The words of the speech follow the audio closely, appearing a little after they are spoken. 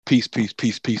Peace, peace,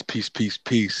 peace, peace, peace, peace,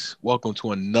 peace. Welcome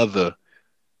to another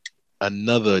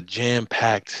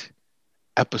jam-packed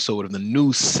episode of the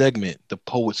new segment, The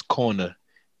Poet's Corner,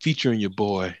 featuring your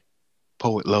boy,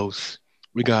 Poet Los.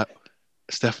 We got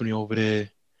Stephanie over there.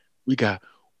 We got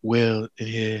Will in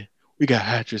here. We got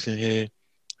Hattress in here.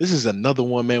 This is another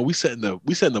one, man. We setting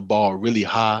the bar really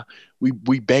high.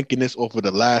 We banking this off of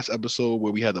the last episode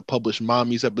where we had the published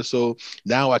mommies episode.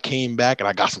 Now I came back and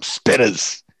I got some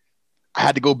spitters. I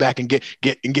had to go back and get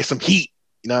some heat.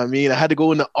 You know what I mean? I had to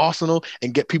go in the arsenal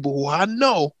and get people who I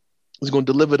know is going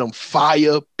to deliver them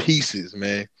fire pieces,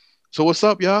 man. So what's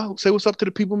up, y'all? Say what's up to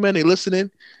the people, man. They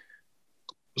listening.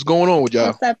 What's going on with y'all?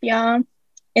 What's up, y'all?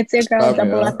 It's your girl,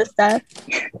 Double F the Stuff.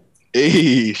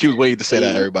 Hey, she was waiting to say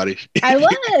that, everybody. I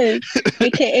was.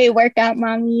 AKA Workout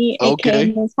Mommy. Okay.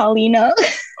 AKA Miss Paulina.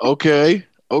 Okay.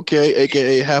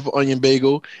 AKA Half Onion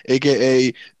Bagel.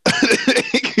 AKA...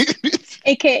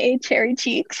 AKA Cherry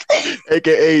Cheeks.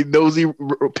 AKA Nosy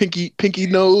Pinky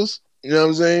Nose. You know what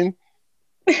I'm saying?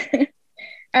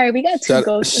 All right, we got two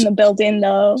ghosts in the building,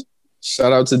 though.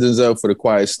 Shout out to Denzel for the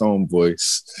Quiet Storm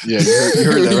voice. Yeah, you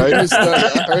heard that, right?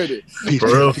 I heard it. Peace, for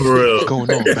real. What's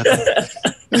going on, brother?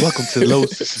 Welcome to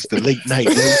Los. This is the late night.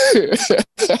 He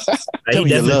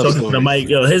definitely talking to the mic.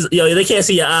 Yo, they can't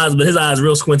see your eyes, but his eyes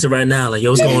real squinted right now. Like,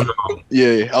 yo, what's going on?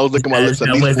 Yeah, I was licking my lips at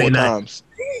least Wednesday 4 times.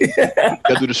 Got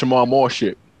to do the Shamar Moore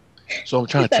shit. So I'm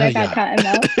trying to tell you. I got cotton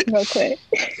out real quick.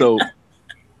 So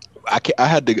I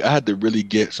had to really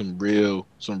get some real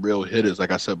hitters,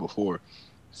 like I said before,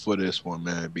 for this one,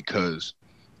 man. Because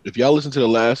if y'all listen to the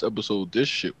last episode, this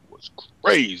shit was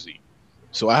crazy.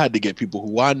 So I had to get people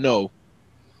who I know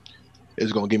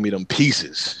is gonna give me them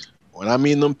pieces. When I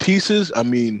mean them pieces, I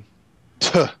mean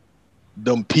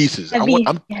them pieces. I'm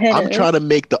trying to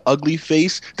make the ugly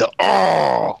face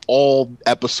all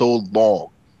episode long.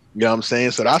 You know what I'm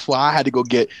saying? So that's why I had to go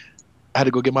get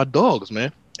my dogs,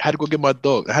 man. I had to go get my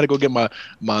dog. I had to go get my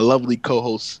lovely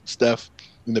co-host Steph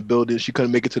in the building. She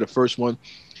couldn't make it to the first one.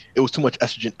 It was too much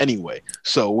estrogen anyway.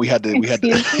 So we had to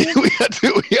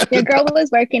Your girl was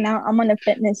working out. I'm on a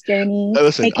fitness journey.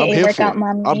 Listen, AKA Workout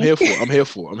Mommy. I'm here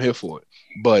for it.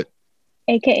 But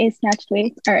AKA snatched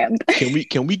weights. All right.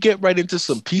 Can we get right into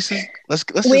some pieces? Let's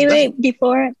wait.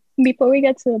 Before we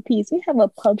get to the piece, we have a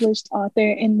published author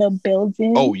in the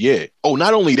building. Oh yeah. Oh,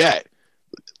 not only that,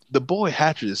 the boy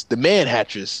Hattress, the man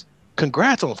Hattress.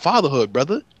 Congrats on fatherhood,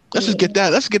 brother. Let's just get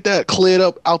that cleared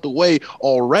up out the way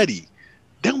already.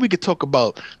 Then we could talk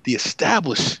about the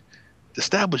established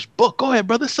book. Go ahead,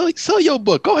 brother. Sell your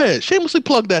book. Go ahead. Shamelessly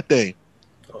plug that thing.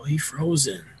 Oh, he's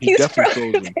frozen. He's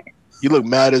definitely frozen. You look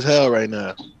mad as hell right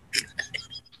now.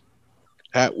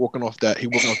 Hat walking off that. He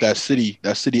walking off that city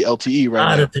LTE right now.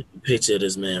 I don't take a picture of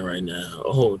this man right now.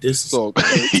 Oh, this is so.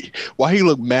 Why he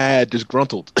look mad,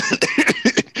 disgruntled?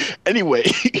 Anyway,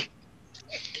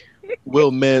 Will,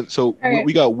 man. So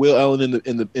we got Will Allen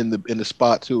in the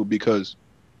spot too, because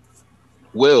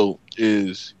Will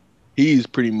he's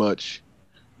pretty much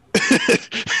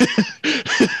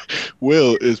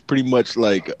Will is pretty much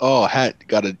like, oh, Hat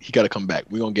he gotta come back.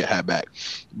 We're gonna get Hat back.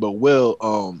 But Will's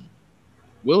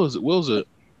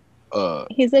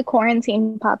he's a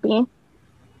quarantine puppy.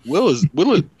 Will is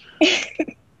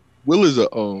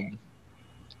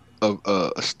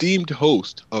a esteemed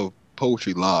host of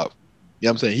Poetry Live. You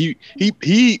know what I'm saying?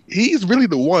 He's really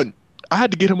the one. I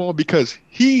had to get him on because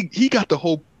he got the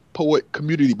whole poet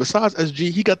community. Besides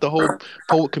SG, he got the whole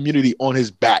poet community on his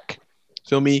back.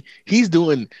 Feel me? He's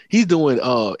doing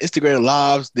Instagram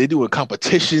lives. They're doing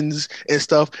competitions and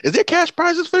stuff. Is there cash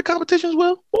prizes for the competitions,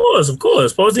 Will? Of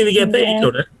course. Poets need to get paid. You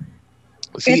know that.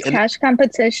 It's cash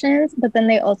competitions, but then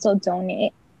they also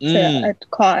donate to a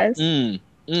cause. So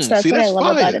that's what I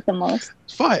love about it the most.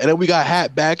 It's fine. And then we got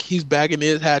Hat back. He's bagging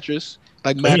his Hattress.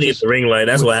 Like he needs the ring light.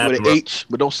 That's what happened. With an H,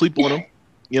 but don't sleep on him.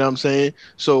 You know what I'm saying?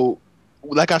 So,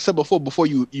 like I said before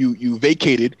you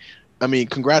vacated, I mean,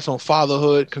 congrats on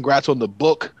fatherhood. Congrats on the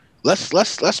book. Let's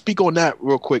speak on that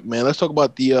real quick, man. Let's talk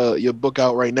about the your book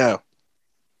out right now.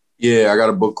 Yeah, I got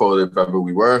a book called If Ever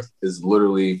We Were. It's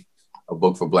literally a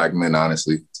book for Black men,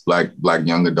 honestly. Black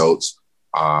young adults.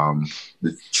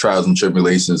 The trials and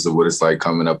tribulations of what it's like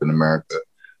coming up in America.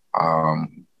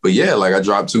 But yeah, like I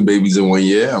dropped 2 babies in 1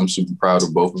 year. I'm super proud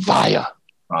of both of them. Fire.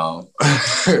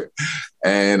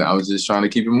 And I was just trying to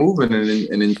keep it moving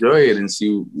and enjoy it and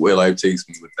see where life takes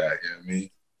me with that. You know what I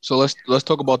mean? So let's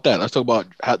talk about that. Let's talk about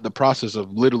the process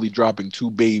of literally dropping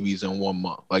 2 babies in 1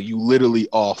 month. Like you literally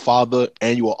are a father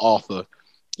and you are author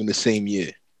in the same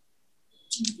year.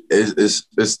 It's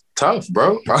tough,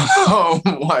 bro.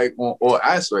 Like on all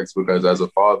aspects, because as a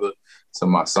father to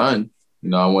my son, you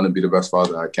know, I want to be the best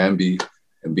father I can be.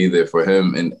 and be there for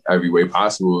him in every way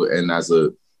possible. And as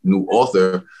a new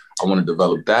author, I want to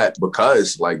develop that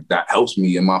because like that helps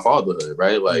me in my fatherhood,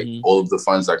 right? Like all of the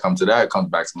funds that come to that comes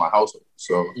back to my household.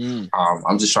 So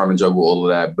I'm just trying to juggle all of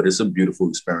that, but it's a beautiful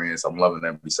experience. I'm loving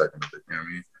every second of it. You know what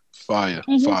I mean? Fire.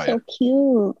 And he's so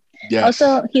cute. Yes.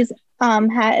 Also, his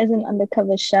hat is an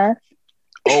undercover chef.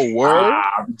 Oh, word?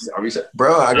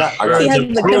 Bro, I got he has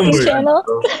the cooking channel.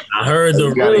 I heard the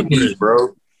rumors,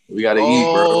 bro. We gotta eat,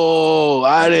 bro. Oh,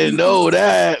 I didn't know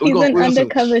that. He's an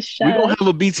undercover chef. We're gonna have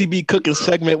a BTB cooking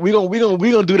segment. We're gonna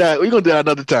do that. We're gonna do that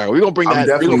another time. We're gonna bring that. I'm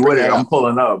definitely with it. I'm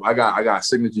pulling up. I got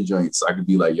signature joints. I could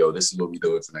be like, yo, this is what we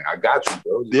doing tonight. I got you,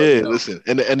 bro. Yeah, listen.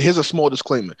 And here's a small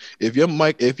disclaimer. If your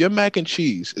mac and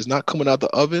cheese is not coming out the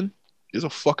oven, there's a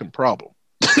fucking problem.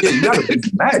 Yeah, you gotta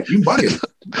make mac. You bugging.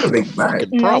 You gotta make mac.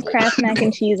 No Kraft mac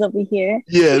and cheese over here.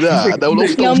 Yeah, no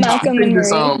Malcolm and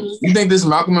Marie. You think this is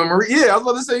Malcolm and Marie? Yeah, I was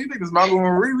about to say, you think this is Malcolm and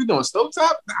Marie? We doing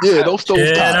stovetop? Nah. Yeah, don't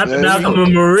stovetop. Yeah, not Malcolm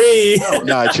and Marie.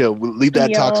 Nah, chill. Leave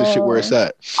that toxic shit where it's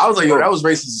at. I was like, yo, that was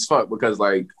racist as fuck because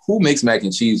like, who makes mac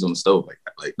and cheese on the stove like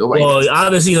that? Like nobody. Well,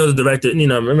 obviously, the director. We're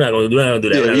not gonna do that.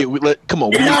 Yeah, come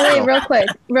on. No, wait,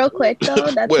 real quick though.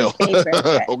 That's his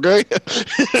favorite. Okay.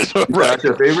 That's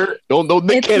your favorite? Don't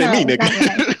Nick at me,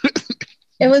 nigga.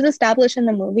 It was established in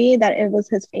the movie that it was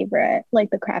his favorite, like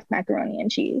the Kraft macaroni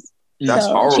and cheese. That's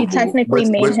so horrible. She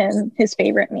technically made him his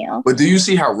favorite meal. But do you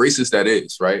see how racist that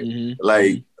is, right?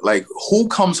 Like who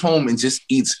comes home and just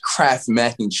eats Kraft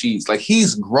mac and cheese? Like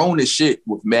he's grown as shit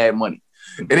with mad money.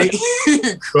 Bro, that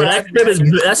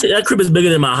crib is bigger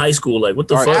than my high school. Like what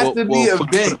the fuck? Has to be for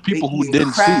people who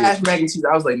didn't see Kraft mac and cheese.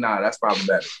 I was like, nah, that's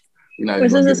problematic.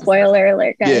 This is a spoiler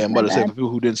alert, guys. Yeah, I'm about to say for people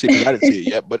who didn't see it, I didn't see it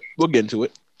yet, but we'll get into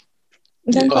it.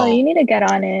 Denzel, you need to get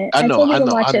on it. I know.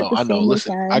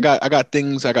 Listen, I got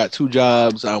things. I got 2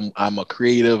 jobs. I'm a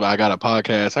creative. I got a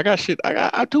podcast. I got shit.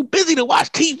 I'm too busy to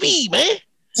watch TV, man.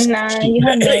 Nah, you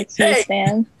have no excuse,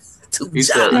 man.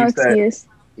 No excuse.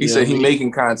 He said he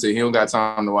making content. He don't got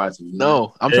time to watch it.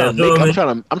 No, I'm trying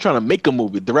to make a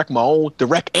movie, direct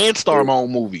and star my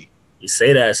own movie. You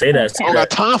say that. I don't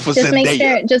got time for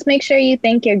Zendaya. Just make sure you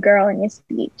thank your girl in your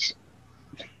speech.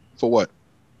 For what?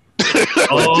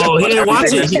 Oh, he didn't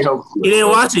watch it. He didn't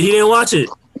watch it.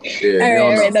 Yeah,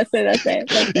 all right. That's it.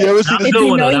 You ever seen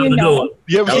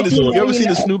You ever seen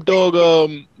the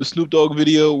Snoop Dogg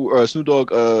video or Snoop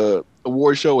Dogg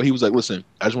award show where he was like, "Listen,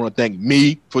 I just want to thank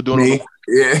me for doing me.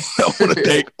 Yeah, I want to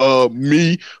thank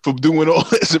me for doing all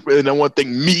this, and I want to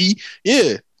thank me.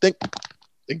 Yeah, thank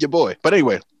your boy." But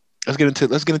anyway, let's get into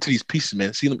these pieces,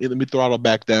 man. See, let me throttle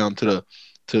back down to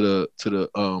the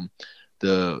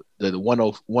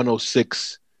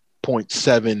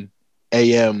 106.7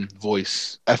 AM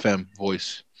voice, FM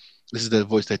voice. This is the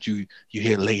voice that you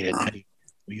hear late at night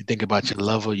when you think about your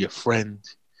lover, your friend.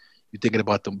 You're thinking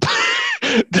about them.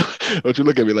 Don't you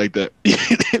look at me like that?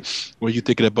 When you're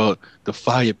thinking about the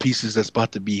fire pieces that's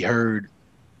about to be heard.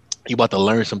 You about to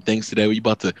learn some things today. We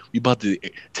about to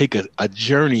take a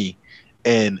journey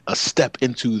and a step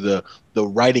into the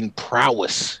writing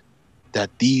prowess that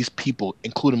these people,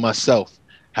 including myself,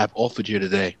 have offered you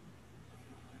today.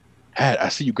 Hat, I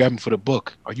see you grabbing for the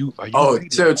book. Are you chill. Are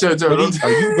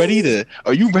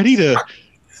you ready to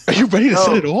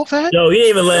set it off, Hat? Yo, he didn't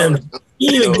even let him. He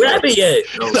didn't even grab it yet.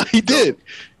 No, he did.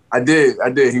 I did.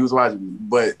 He was watching me,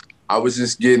 but I was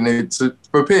just getting it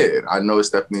prepared. I know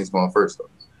Stephanie's going first though.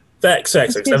 Facts.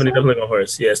 Stephanie's definitely going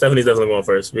first. Yeah, Stephanie's definitely going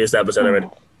first. We established that already.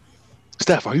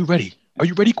 Steph, are you ready? Are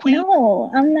you ready, Queen? No,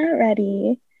 I'm not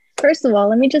ready. First of all,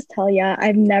 let me just tell you,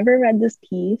 I've never read this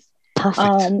piece.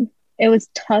 Perfect. It was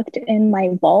tucked in my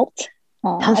vault.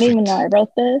 I didn't even know I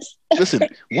wrote this. Listen,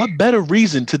 what better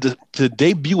reason to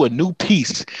debut a new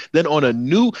piece than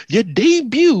your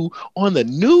debut on the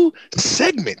new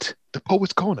segment, The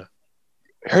Poet's Corner.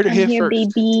 Heard it here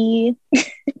first. Baby.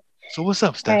 So what's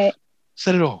up, Steph? Right.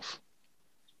 Set it off.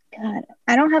 God,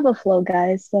 I don't have a flow,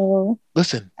 guys. So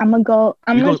listen, I'm gonna go.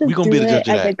 We're gonna be the judge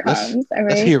of that.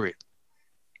 Let's hear it.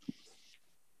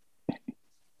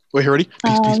 Wait, you ready? Peace.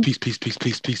 Let's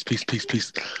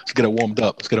get it warmed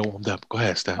up. Go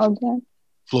ahead, Steph. Okay.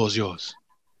 Floor is yours.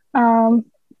 All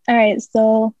right.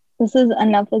 So this is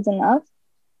Enough is Enough.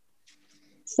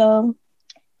 So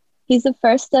he's the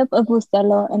first step of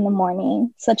Bustelo in the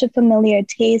morning. Such a familiar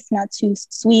taste, not too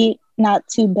sweet, not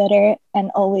too bitter,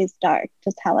 and always dark.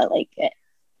 Just how I like it.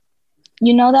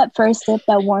 You know that first sip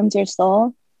that warms your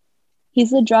soul?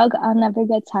 He's the drug I'll never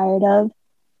get tired of.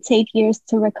 Take years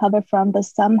to recover from, but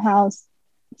somehow,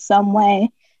 some way,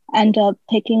 end up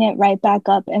picking it right back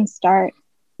up and start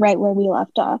right where we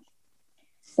left off.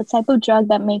 The type of drug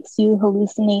that makes you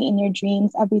hallucinate in your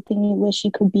dreams, everything you wish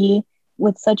you could be,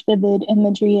 with such vivid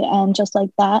imagery, and just like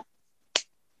that,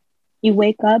 you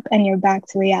wake up and you're back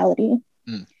to reality.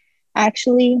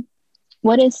 Actually,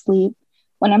 what is sleep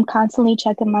when I'm constantly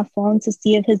checking my phone to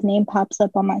see if his name pops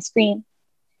up on my screen,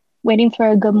 waiting for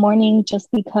a good morning just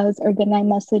because, or good night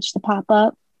message to pop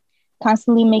up,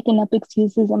 constantly making up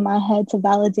excuses in my head to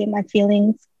validate my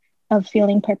feelings of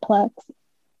feeling perplexed.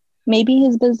 Maybe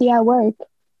he's busy at work.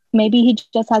 Maybe he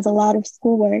just has a lot of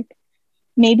schoolwork.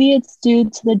 Maybe it's due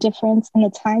to the difference in the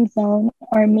time zone,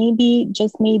 or maybe,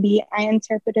 just maybe, I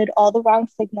interpreted all the wrong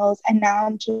signals and now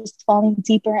I'm just falling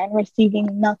deeper and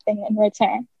receiving nothing in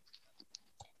return.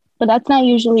 But that's not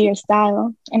usually your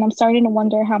style, and I'm starting to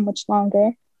wonder how much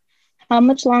longer. How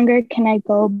much longer can I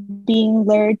go being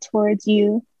lured towards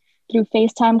you through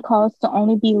FaceTime calls to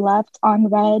only be left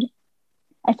unread?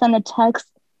 I sent a text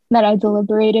that I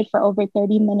deliberated for over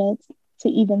 30 minutes to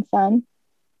even send.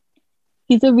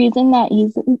 He's the reason that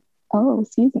eases,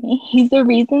 He's the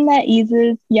reason that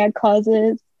eases yet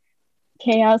causes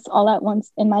chaos all at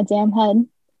once in my damn head.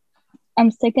 I'm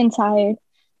sick and tired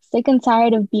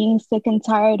of being sick and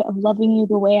tired of loving you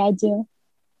the way I do.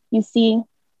 You see,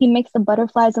 he makes the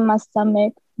butterflies in my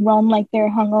stomach roam like they're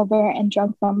hungover and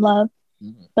drunk from love.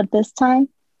 But this time,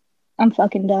 I'm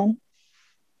fucking done.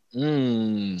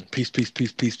 Peace.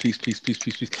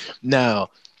 Now,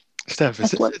 Steph,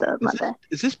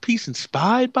 is this piece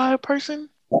inspired by a person?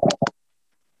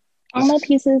 All my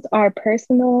pieces are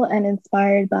personal and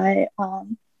inspired by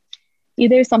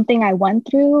either something I went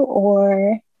through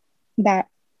or that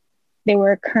they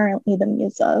were currently the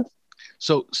muse of.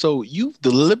 So you've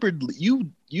deliberately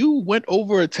you went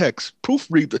over a text,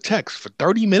 proofread the text for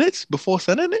 30 minutes before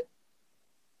sending it?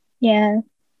 Yeah.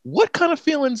 What kind of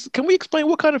feelings? Can we explain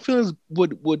what kind of feelings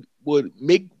would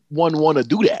make one want to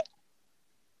do that?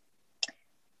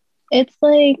 It's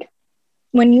like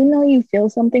when you know you feel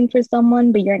something for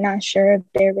someone, but you're not sure if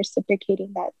they're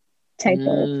reciprocating that type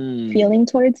of feeling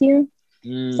towards you.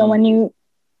 So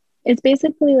it's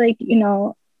basically like,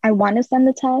 I want to send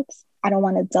the text. I don't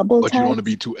want to double text. But you don't want to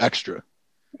be too extra.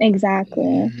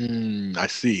 Exactly. I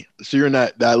see. So you're in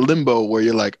that limbo where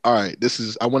you're like, all right,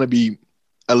 I want to be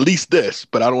at least this,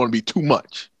 but I don't want to be too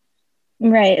much.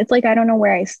 Right. It's like, I don't know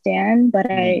where I stand,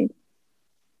 but I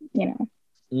don't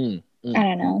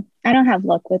know. I don't have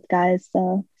luck with guys,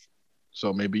 so.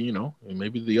 So maybe,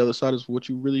 maybe the other side is what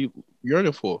you really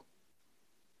yearning for.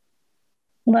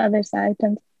 What other side?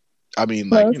 I mean,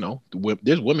 like,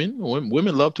 there's women.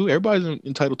 Women love too. Everybody's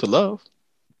entitled to love.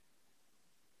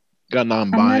 Got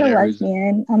non-binary. I'm not a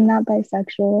lesbian. I'm not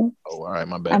bisexual. Oh, all right,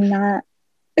 my bad. I'm not.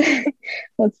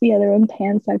 What's the other one?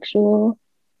 Pansexual.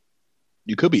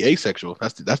 You could be asexual.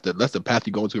 That's the path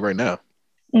you're going to right now.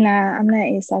 Nah, I'm not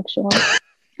asexual.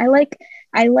 I like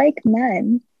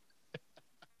men.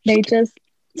 They just,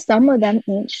 some of them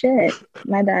ain't shit.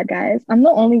 My bad, guys. I'm the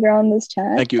only girl in this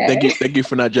chat. Thank you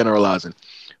for not generalizing.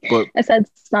 But I said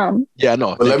some. Yeah,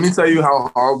 no. But let me tell you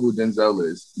how horrible Denzel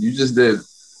is. You just did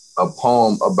a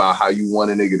poem about how you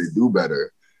want a nigga to do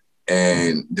better.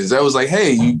 And Denzel was like,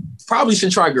 hey, you probably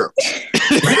should try girls.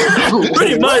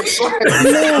 Pretty much. What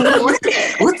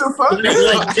the fuck?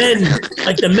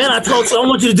 Like the men I told, so I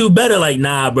want you to do better. Like,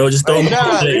 nah, bro, just throw them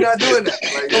away. You're not doing that.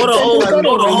 Like, throw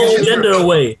the whole gender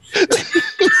away.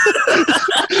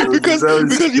 because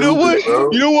you know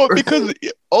what? Because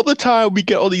all the time we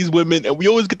get all these women, and we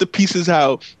always get the pieces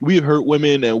how we've hurt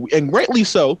women, and rightly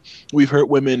so. We've hurt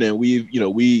women, and we've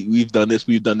done this.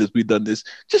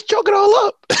 Just choke it all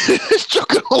up. Just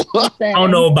choke it all up. I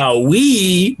don't know about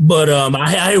we, but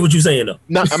I hear what you're saying though.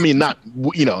 Not we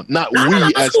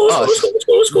as us,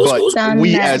 but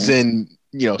we as in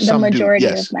some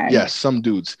dudes. Yes, some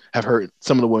dudes have heard.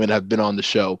 Some of the women have been on the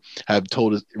show, have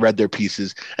told us, read their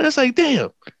pieces, and it's like,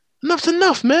 damn. Enough's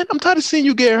enough, man. I'm tired of seeing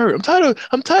you get hurt. I'm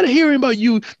tired of hearing about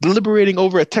you deliberating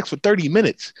over a text for 30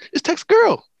 minutes. Just text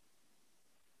girl.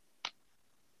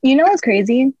 You know what's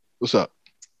crazy? What's up?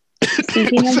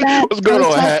 Speaking of that, what's going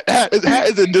on? Hat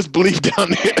is in disbelief down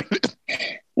there.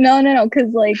 No,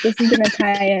 because this is gonna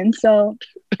tie in. So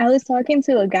I was talking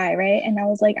to a guy, right? And I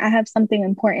was like, I have something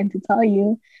important to tell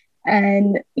you.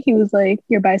 And he was like,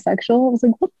 you're bisexual? I was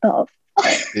like, what the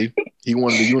fuck? He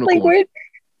wanted a unicorn. Like,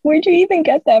 where'd you even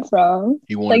get that from?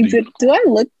 He wanted do I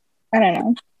look? I don't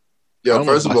know. Yo,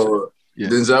 first of all,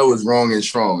 Denzel was wrong and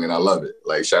strong, and I love it.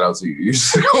 Like, shout out to you. You're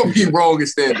just gonna be wrong and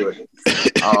stand with it.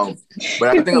 But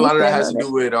I think a lot of that has to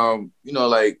do with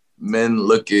like men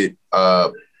look at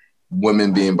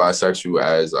women being bisexual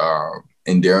as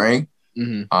endearing.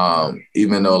 Mm-hmm.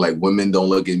 Even though like women don't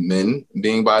look at men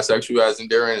being bisexual as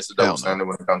endearing. It's a double standard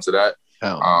when it comes to that.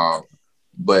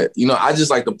 But I just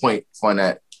like to point fun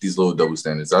at these little double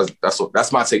standards.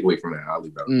 That's my takeaway from that. I'll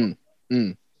leave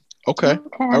that. Okay.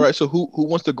 All right. So who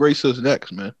wants to grace us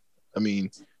next, man? I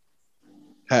mean,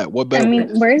 what better?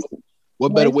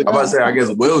 What better way? I'm about to say, I guess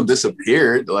Will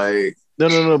disappeared. Like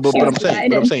no. But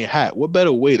I'm saying, what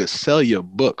better way to sell your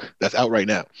book that's out right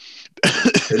now?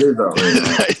 It is out right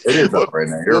now. It is out right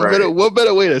now. You're right. What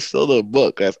better way to sell the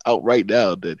book that's out right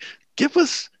now than give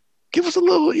us a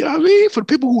little, you know what I mean? For the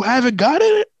people who haven't got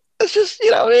it, it's just,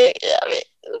 you know what I mean?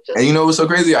 And you know what's so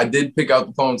crazy? I did pick out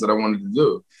the poems that I wanted to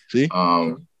do. See?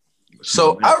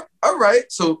 So, all right.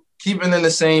 So, keeping in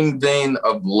the same vein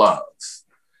of love.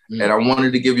 And I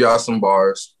wanted to give y'all some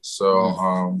bars.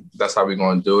 So, that's how we're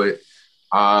going to do it.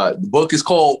 The book is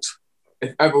called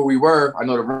If Ever We Were. I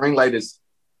know the ring light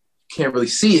can't really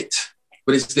see it,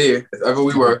 but it's there. If Ever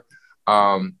We Were.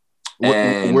 And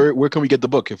where can we get the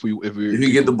book if you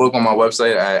get the book on my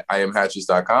website at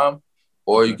iamhattress.com,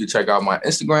 or you can check out my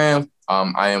Instagram,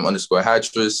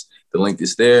 iam_hattress. The link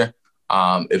is there.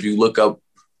 If you look up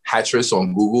Hattress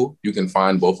on Google, you can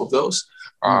find both of those.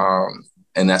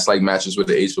 And that's like mattress with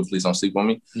the H, but please don't sleep on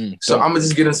me. So I'm gonna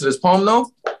just get into this poem though.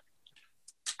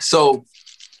 So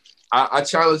I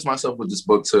challenged myself with this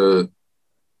book to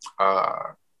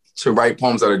write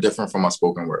poems that are different from my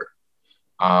spoken word.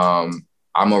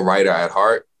 I'm a writer at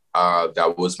heart.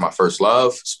 That was my first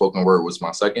love. Spoken word was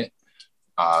my second.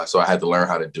 So I had to learn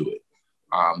how to do it.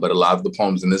 But a lot of the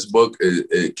poems in this book,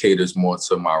 it caters more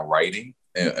to my writing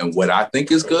and what I think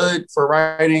is good for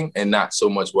writing, and not so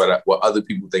much what other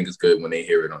people think is good when they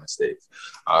hear it on the stage.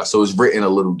 So it's written a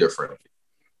little differently.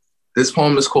 This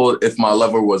poem is called If My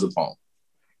Lover Was a Poem.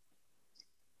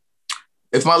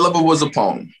 If my lover was a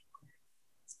poem,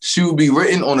 she would be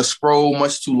written on a scroll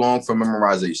much too long for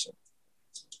memorization.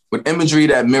 With imagery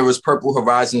that mirrors purple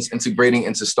horizons integrating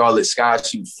into starlit skies,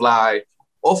 she would fly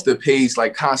off the page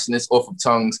like consonants off of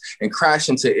tongues and crash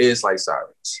into ears like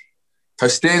sirens. Her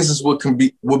stanzas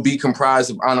would be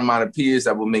comprised of onomatopoeias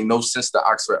that would make no sense to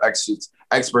Oxford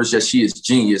experts, yet she is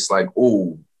genius, like,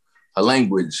 ooh, her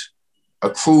language, a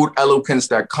crude eloquence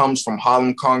that comes from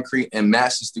Harlem concrete and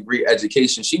master's degree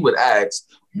education. She would ask,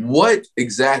 what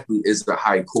exactly is the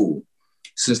haiku?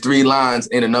 Since 3 lines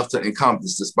ain't enough to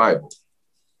encompass this Bible.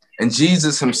 And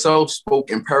Jesus himself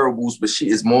spoke in parables, but she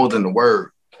is more than the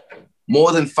word,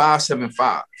 more than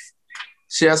 575.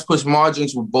 She has pushed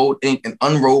margins with bold ink and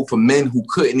unrolled for men who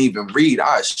couldn't even read.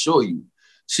 I assure you,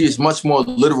 she is much more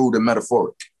literal than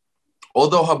metaphoric.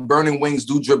 Although her burning wings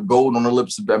do drip gold on the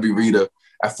lips of every reader,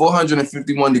 at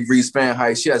 451 degrees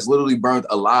Fahrenheit, she has literally burned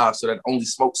alive so that only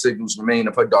smoke signals remain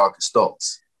of her darkest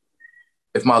thoughts.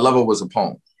 If my lover was a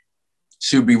poem,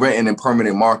 she would be written in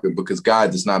permanent marker because God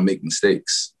does not make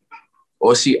mistakes.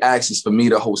 All she asks is for me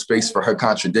to hold space for her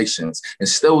contradictions and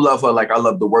still love her like I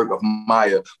love the work of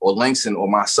Maya or Langston or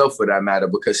myself for that matter,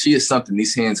 because she is something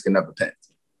these hands can never pen.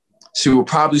 She will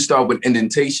probably start with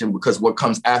indentation because what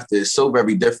comes after is so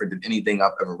very different than anything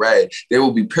I've ever read. There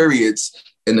will be periods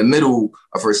in the middle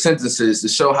of her sentences to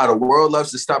show how the world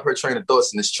loves to stop her train of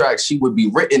thoughts in this track. She would be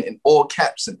written in all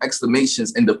caps and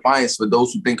exclamations in defiance for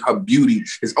those who think her beauty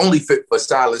is only fit for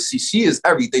silence. She is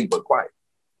everything but quiet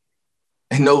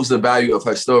and knows the value of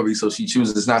her story, so she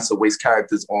chooses not to waste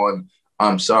characters on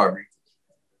I'm sorry.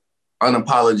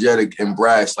 Unapologetic and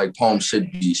brash like poems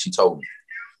should be, she told me.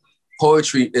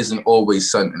 Poetry isn't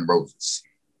always sun and roses.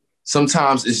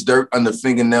 Sometimes it's dirt under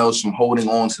fingernails from holding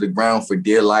on to the ground for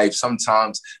dear life.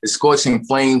 Sometimes it's scorching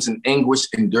flames and anguish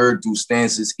endured through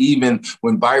stanzas, even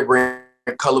when vibrant,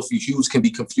 colorful hues can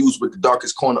be confused with the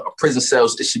darkest corner of prison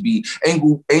cells. It should be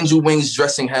angel wings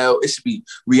dressing hell. It should be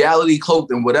reality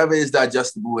cloaked in whatever is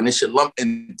digestible, and it should lump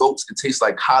in throats and taste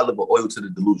like high liver oil to the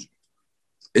delusion.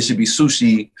 It should be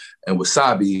sushi and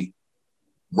wasabi,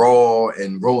 raw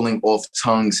and rolling off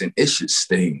tongues, and it should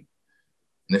sting.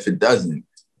 And if it doesn't,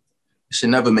 it should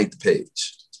never make the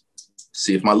page.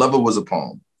 See, if my lover was a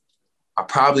poem, I'd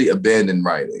probably abandon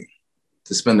writing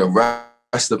to spend the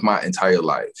rest of my entire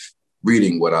life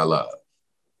reading what I love.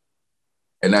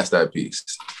 And that's that piece.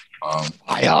 Oh,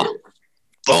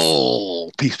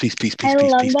 peace. I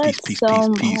love that so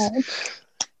much.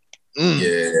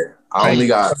 Yeah, I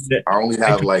only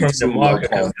have like 2 love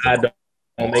poems. I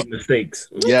don't make mistakes.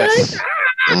 Yes.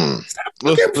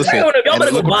 Listen, y'all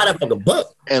better go buy that fucking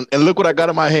book. And look what I got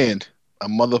in my hand. A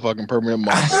motherfucking permanent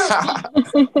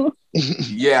marker.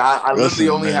 Yeah, I literally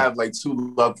only have like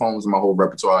 2 love poems in my whole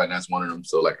repertoire, and that's one of them.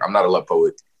 So like, I'm not a love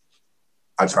poet.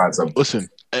 I tried something. Listen,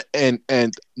 and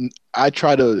I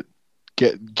try to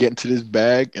get into this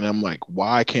bag, and I'm like,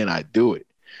 why can't I do it?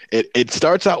 It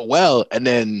starts out well, and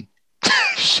then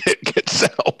shit gets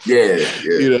out. Yeah.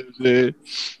 You know what I'm saying?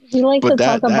 You like to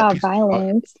talk about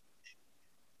violence.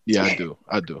 Yeah,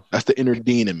 I do. That's the inner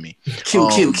Dean in me. Q.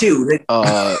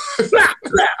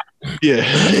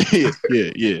 Yeah,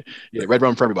 yeah. Red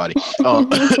rum for everybody. But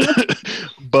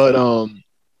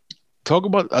talk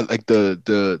about like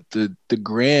the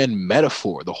grand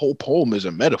metaphor. The whole poem is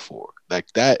a metaphor.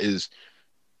 Like that is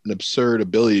an absurd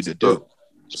ability to do.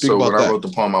 So when I wrote the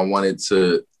poem, I wanted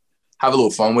to have a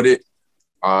little fun with it.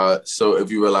 So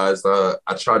if you realize,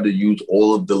 I tried to use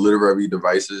all of the literary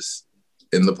devices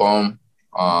in the poem,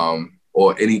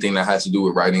 or anything that has to do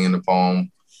with writing in the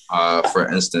poem.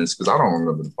 For instance, because I don't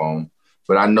remember the poem,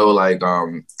 but I know like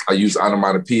I use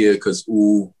onomatopoeia because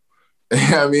ooh, you know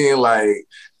what I mean? Like,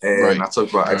 and I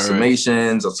talked about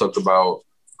exclamations. I talked about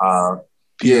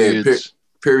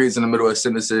periods in the middle of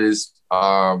sentences,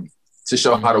 to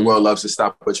show how the world loves to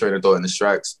stop a train of thought in its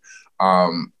tracks.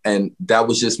 And that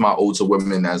was just my ode to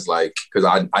women, as like,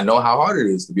 because I know how hard it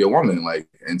is to be a woman, like,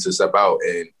 and to step out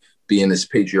and be in this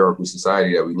patriarchal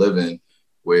society that we live in,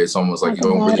 where it's almost like you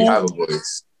don't really have a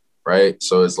voice, right?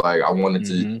 So it's like I wanted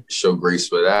to show grace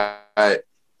for that,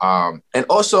 and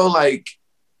also like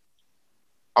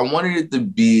I wanted it to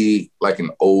be like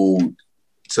an ode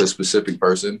to a specific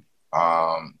person.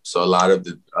 So a lot of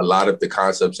the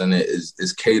concepts in it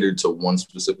is catered to one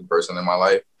specific person in my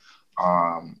life.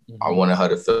 I wanted her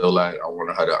to feel that. I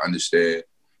wanted her to understand,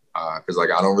 because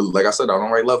like I don't really, like I said, I don't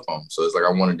write love poems, so it's like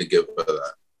I wanted to give her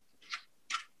that.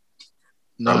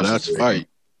 No, that's right.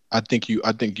 I think you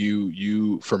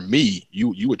for me,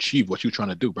 you achieve what you're trying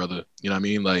to do, brother. You know what I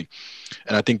mean? Like,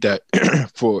 and I think that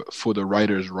for the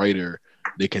writer's writer,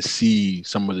 they can see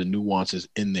some of the nuances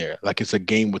in there. Like it's a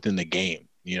game within the game,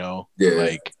 you know? Yeah.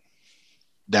 Like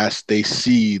they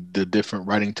see the different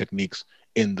writing techniques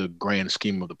in the grand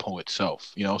scheme of the poem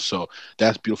itself, you know? So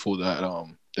that's beautiful that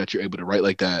you're able to write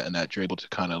like that, and that you're able to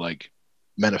kind of like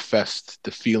manifest the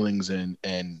feelings and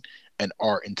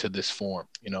art into this form,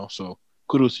 you know? So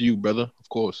kudos to you, brother, of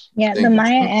course. Yeah, the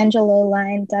Maya Angelou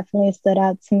line definitely stood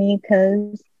out to me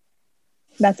because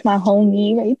that's my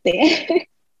homie right there.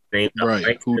 Right.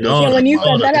 So when you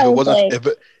said that, I was like, if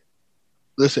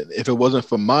it wasn't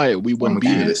for Maya, we wouldn't be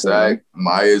here.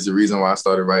 Maya is the reason why I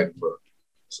started writing, bro.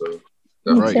 So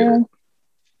that's right.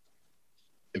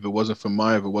 If it wasn't for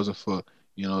Maya, if it wasn't for,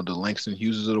 you know, the Langston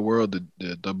Hugheses of the world,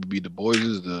 the W.B. Du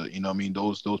Boises, you know what I mean,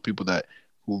 those people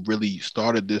who really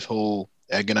started this whole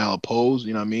Edgar Allan Poe's,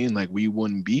 you know what I mean? Like we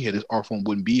wouldn't be here. This art form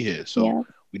wouldn't be here. So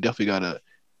we definitely gotta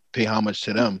pay homage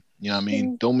to them. You know what I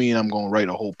mean? Don't mean I'm gonna write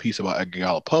a whole piece about Edgar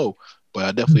Allan Poe, but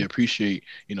I definitely appreciate,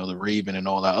 you know, the Raven and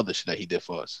all that other shit that he did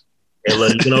for us. Yeah,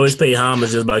 look, you can always pay homage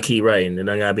just by keep writing. It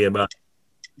don't gotta be about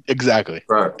Exactly.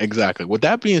 Right. Exactly. With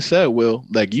that being said, Will,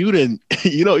 like you didn't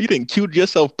cue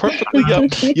yourself perfectly up.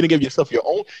 You didn't give yourself your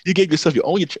own. You gave yourself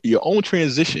your own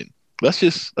transition. Let's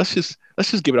just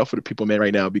give it up for the people, man,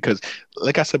 right now, because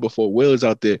like I said before, Will is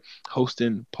out there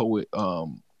hosting poet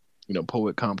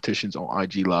competitions on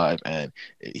IG Live, and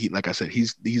he, like I said,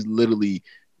 he's literally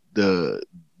the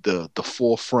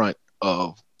forefront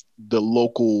of the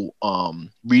local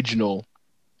regional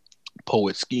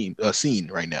poet scene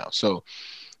right now. So,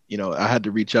 you know, I had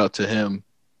to reach out to him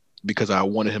because I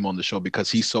wanted him on the show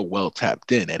because he's so well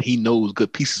tapped in and he knows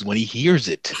good pieces when he hears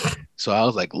it. So I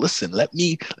was like, listen, let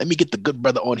me get the good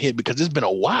brother on here because it's been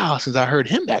a while since I heard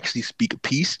him actually speak a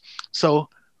piece. So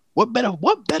what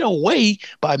better way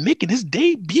by making his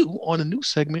debut on a new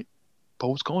segment,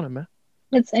 Poets Corner, man.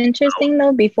 It's interesting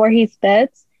though, before he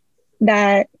spits,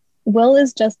 that Will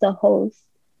is just a host.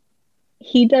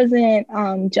 He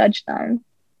doesn't judge them.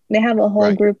 They have a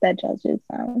whole group that judges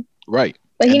them. Right.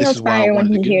 But he knows fire when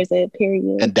he hears it,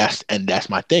 period. And that's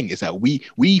my thing, is that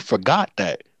we forgot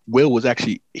that Will was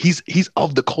actually he's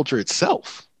of the culture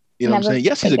itself. You know what I'm saying?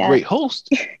 Yes, he's a great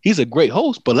host. He's a great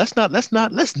host, but let's not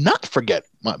forget.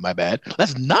 My bad.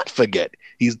 Let's not forget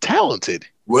he's talented.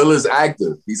 Will is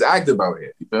active. He's active out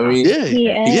here. You know what I mean? Yeah.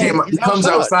 He comes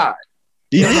outside.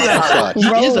 He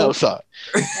is outside.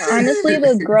 Honestly,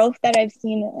 the growth that I've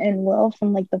seen in Will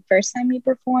from like the first time he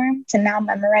performed to now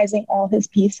memorizing all his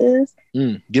pieces.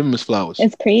 Give him his flowers.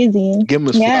 It's crazy. Give him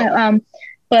his flowers.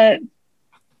 But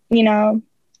you know,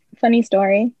 funny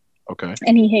story. Okay.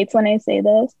 And he hates when I say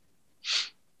this.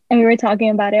 And we were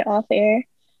talking about it off air.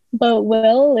 But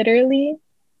Will, literally,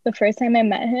 the first time I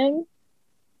met him,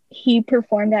 he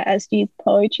performed at SG's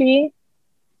poetry,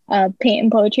 paint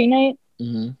and poetry night.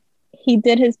 Mm-hmm. He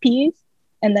did his piece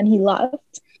and then he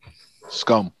left.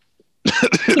 Scum.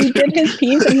 He did his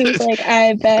piece and he was like,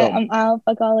 I bet I'm out,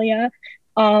 fuck all of ya.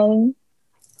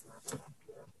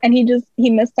 And he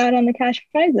missed out on the cash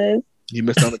prizes. He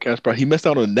missed out on cash prize. He missed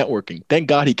out on networking. Thank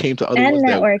God he came to other And ones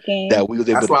networking. that we was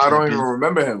able That's to. why I don't even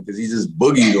remember him because he just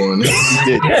boogied on it. He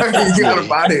did. He got up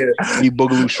out of here. He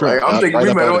boogaloo shrimp. Like, I'm thinking right we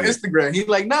up met out on of here. Instagram. He's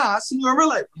like, nah, I seen you in real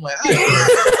life. I'm like, all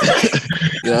right.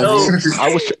 You know what I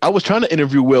mean? I was trying to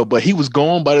interview Will, but he was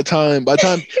gone by the time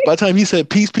he said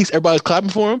peace, everybody's clapping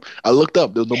for him. I looked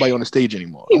up, there was nobody on the stage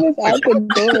anymore. He was out the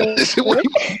door.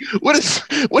 what is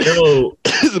Yo,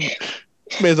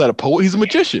 this man's not a poet, he's a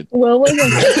magician. Will wasn't.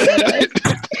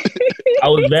 I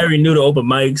was very new to open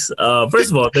mics. First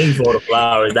of all, thank you for all the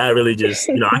flowers. That really just,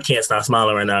 I can't stop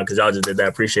smiling right now because y'all just did that.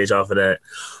 Appreciate y'all for that.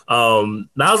 I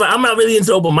was like, I'm not really into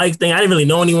the open mic thing. I didn't really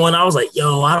know anyone. I was like,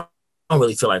 yo, I don't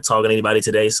really feel like talking to anybody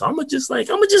today. So I'm gonna just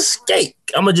skate.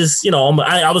 I'm gonna just,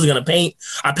 I was gonna paint.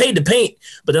 I paid to paint,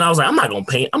 but then I was like, I'm not gonna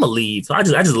paint. I'm gonna leave. So I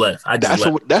just left.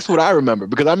 That's what I remember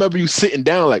because I remember you sitting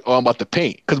down like, oh, I'm about to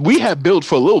paint because we had built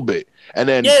for a little bit, and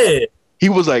then he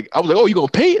was like, I was like, oh, you gonna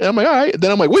paint? And I'm like, all right. And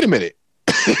then I'm like, wait a minute.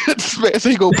 This man said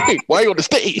he gonna paint. Why are you on the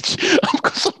stage?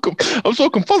 I'm so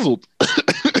confuzzled.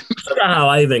 I don't know how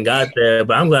I even got there,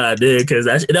 but I'm glad I did because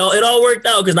it all worked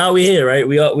out because now we're here, right?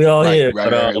 We all here. Right,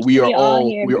 but, right. We are all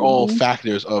here,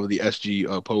 factors of the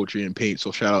SG poetry and paint.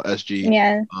 So shout out SG.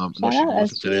 Yeah. No, she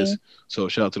listens to this. So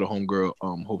shout out to the homegirl.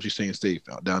 Hope she's staying safe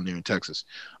out down there in Texas.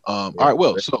 All right,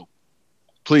 well, so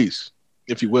please,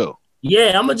 if you will.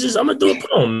 Yeah, I'm gonna do a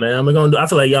poem, man. I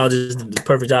feel like y'all just did the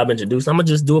perfect job introducing. I'm gonna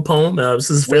just do a poem. This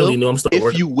is fairly new. I'm still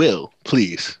working. If you will,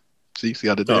 please. See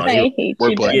how to do I hate you.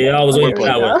 Wordplay. Yeah, I was waiting for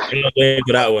that one. Waiting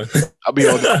for that one. I'll be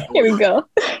on that. Here we go.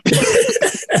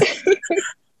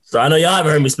 So I know y'all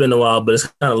haven't heard me spin in a while, but it's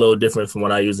kind of a little different from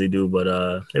what I usually do. But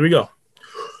here we go.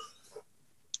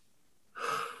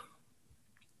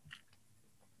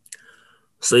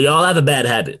 So y'all have a bad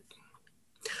habit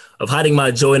of hiding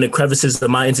my joy in the crevices of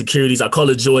my insecurities. I call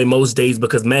it joy most days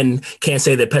because men can't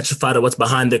say they're petrified of what's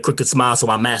behind their crooked smile, so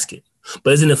I mask it.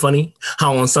 But isn't it funny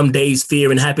how on some days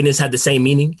fear and happiness have the same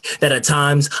meaning? That at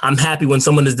times I'm happy when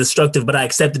someone is destructive, but I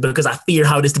accept it because I fear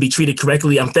how it is to be treated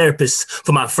correctly. I'm therapists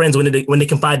for my friends when they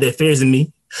confide their fears in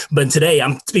me. But today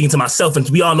I'm speaking to myself, and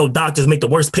we all know doctors make the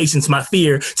worst patients. My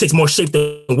fear takes more shape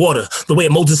than water. The way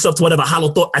it molds itself to whatever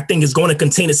hollow thought I think is going to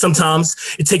contain it. Sometimes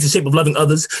it takes the shape of loving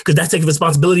others because that's taking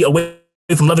responsibility away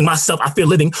from loving myself. I fear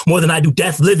living more than I do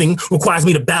death. Living requires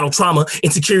me to battle trauma,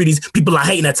 insecurities, people I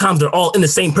hate, and at times they're all in the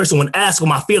same person. When asked what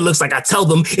my fear looks like, I tell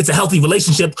them it's a healthy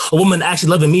relationship. A woman actually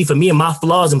loving me for me and my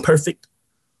flaws, imperfect,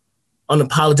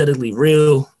 unapologetically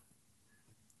real,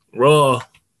 raw,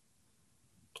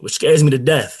 which scares me to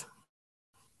death.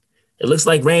 It looks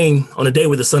like rain on a day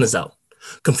where the sun is out.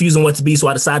 Confusing what to be, so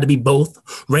I decided to be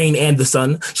both, rain and the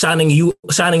sun, shining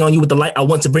on you with the light I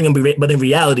want to bring them, but in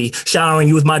reality, showering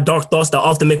you with my dark thoughts that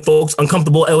often make folks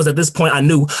uncomfortable. It was at this point I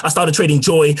knew I started trading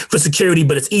joy for security,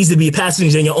 but it's easy to be a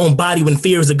passenger in your own body when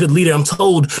fear is a good leader. I'm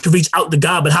told to reach out to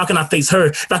God, but how can I face her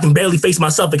if I can barely face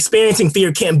myself? Experiencing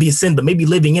fear can't be a sin, but maybe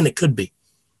living in it could be.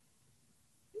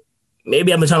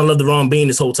 Maybe I've been trying to love the wrong being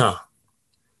this whole time.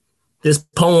 This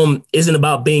poem isn't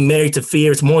about being married to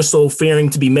fear. It's more so fearing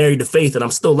to be married to faith. And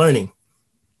I'm still learning,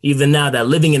 even now, that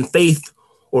living in faith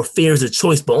or fear is a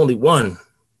choice, but only one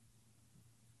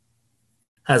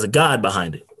has a God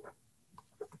behind it.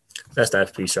 That's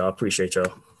that piece, y'all. Appreciate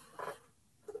y'all.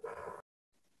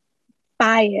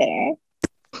 Fire.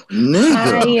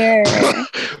 Nigga. Fire.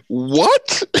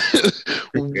 What?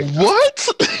 What?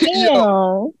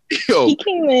 Damn. Yo, He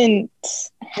came in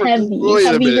heavy. wait a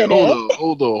Heavy minute. hitter.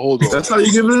 Hold on. That's how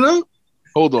you giving it up?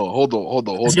 Hold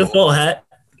on. It's your fault, Hat.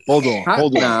 Hold on. Nah, I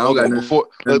don't got nothing. Before,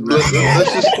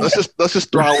 let's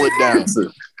just throttle it down.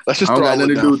 Let's just I don't got throttle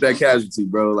nothing it to do down. with that casualty,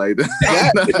 bro. Like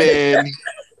That man,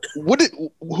 what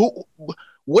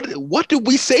did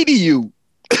we say to you?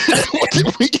 What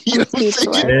did we, you know what I'm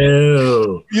saying?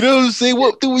 Ew. You know what I'm saying?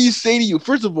 What do we say to you?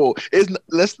 First of all,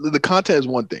 the content is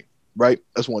one thing, right?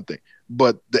 That's one thing.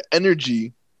 But the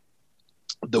energy,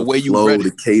 the way you flow, read the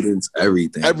it, cadence,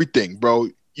 everything, bro.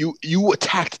 You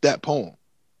attacked that poem.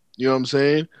 You know what I'm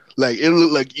saying? Like it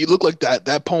looked like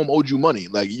that poem owed you money.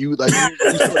 You started in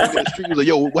the street, you was like,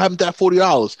 yo, what happened to that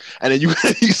 $40? And then you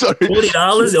started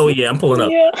 $40? Oh yeah, I'm pulling up.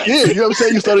 Yeah. yeah, you know what I'm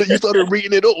saying? You started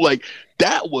reading it up. Like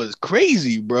that was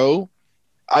crazy, bro.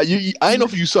 I don't know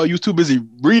if you saw, you was too busy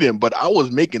reading, but I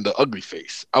was making the ugly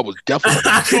face. I was definitely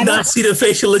I could not see the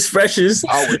facial expressions.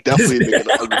 I was definitely making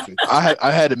the ugly face.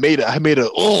 I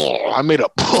made a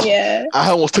Yeah. I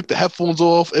almost took the headphones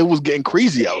off. It was getting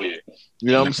crazy out here.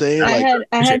 You know what I'm saying? I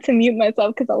had to mute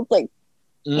myself because I was like,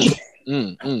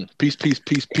 Peace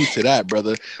to that,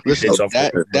 brother. Listen,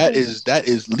 that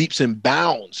is leaps and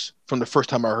bounds from the first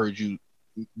time I heard you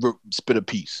spit a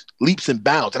piece. Leaps and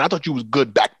bounds, and I thought you was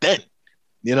good back then.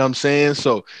 You know what I'm saying?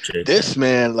 So Shit, this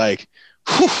man, like,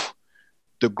 whew,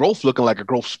 the growth looking like a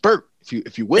growth spurt,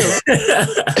 if you will.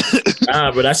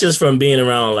 Nah, but that's just from being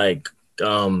around like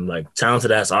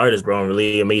talented ass artists, bro, and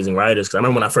really amazing writers. Because I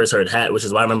remember when I first heard Hat, which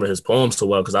is why I remember his poems so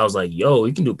well. Because I was like, yo,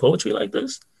 you can do poetry like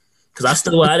this. Because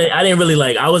I didn't really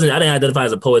like, I didn't identify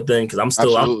as a poet then. Because I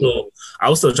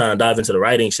was still trying to dive into the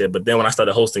writing shit. But then when I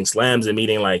started hosting slams and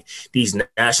meeting like these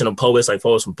national poets, like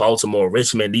poets from Baltimore,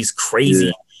 Richmond, these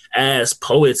crazy ass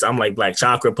poets, I'm like Black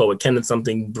Chakra, Poet Kenneth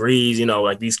something, Breeze, you know,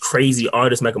 like these crazy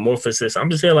artists, Metamorphosis. I'm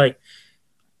just here like,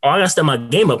 oh, I gotta step my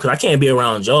game up because I can't be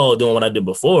around y'all doing what I did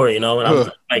before, you know. And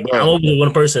I'm like, I'm always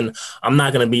one person. I'm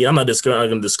not gonna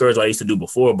discourage what I used to do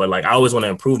before, but like I always want to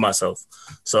improve myself.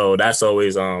 So that's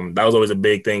always that was always a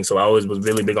big thing. So I always was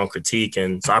really big on critique,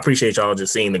 and so I appreciate y'all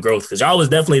just seeing the growth because y'all was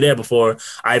definitely there before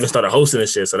I even started hosting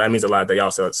this shit. So that means a lot that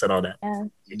y'all said all that.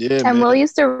 Yeah, and Will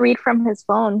used to read from his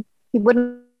phone. He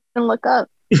wouldn't look up.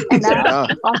 And now,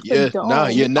 now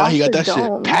he got that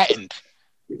shit patent.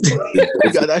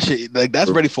 You got that shit like that's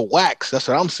ready for wax. That's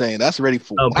what I'm saying. That's ready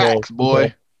for wax,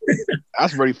 boy.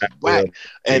 That's ready for wax.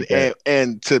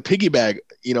 And to piggyback,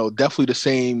 you know, definitely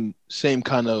the same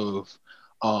kind of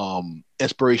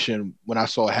inspiration when I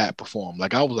saw Hat perform.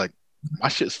 Like I was like, my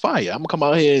shit's fire. I'm gonna come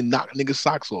out here and knock niggas'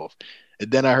 socks off. And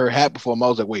then I heard Hat perform. I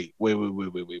was like, wait.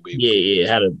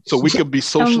 Yeah. So we could be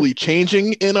socially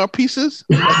changing in our pieces.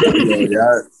 Y'all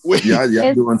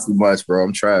doing too much, bro.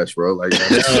 I'm trash, bro. Like,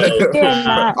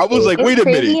 I was like, wait a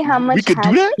minute. How much we could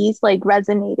do that? He's like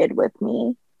resonated with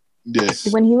me. Yeah.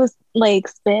 When he was like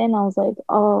spin, I was like,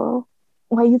 oh,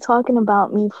 what are you talking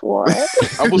about me for?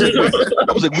 I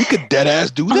was like, we could dead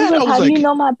ass do that. How do you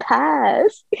know my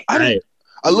past? I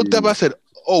looked up. I said,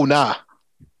 oh nah.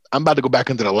 I'm about to go back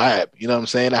into the lab. You know what I'm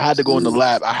saying? I had to go in the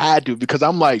lab. I had to because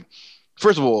I'm like,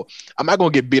 first of all, I'm not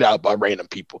gonna get beat out by random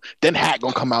people. Then Hat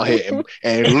gonna come out here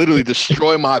and literally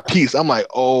destroy my piece. I'm like,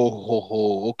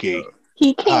 okay.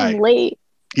 He came late.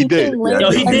 He did.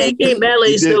 He came mad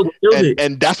late. Still killed it.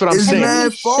 And that's what I'm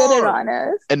saying. He shitted on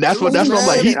us. And that's what I'm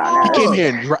like. He came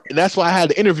here and that's why I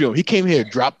had to interview him. He came here,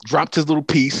 dropped his little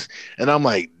piece, and I'm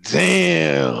like,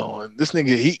 damn, this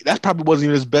nigga. That probably wasn't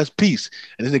even his best piece,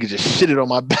 and this nigga just shitted on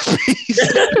my best piece.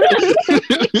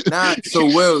 So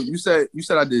Will, you said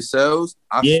I did sales.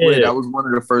 I swear that was one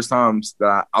of the first times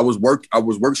that I was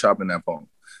workshopping that poem.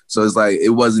 So it's like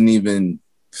it wasn't even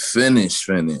finished.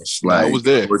 Like it was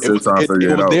there. It was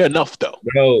there enough though,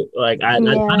 bro. Like I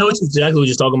know exactly what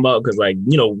you're talking about because like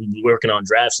you know working on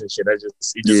drafts and shit. It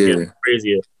just gets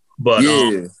crazier. But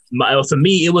for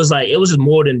me, it was just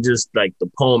more than just like the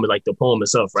poem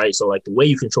itself, right? So like the way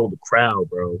you control the crowd,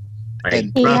 bro. Like,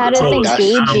 and he had us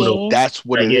engaging. That's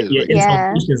what it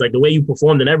is. Like the way you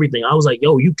performed and everything. I was like,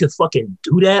 yo, you could fucking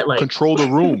do that. Like control the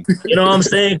room. You know what I'm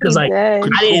saying? Because like I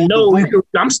didn't know.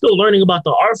 I'm still learning about the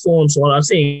art form. So I'm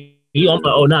saying, I'm like,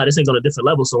 oh nah, this thing's on a different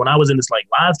level. So when I was in this like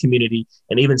live community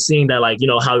and even seeing that like you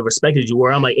know how respected you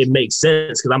were, I'm like, it makes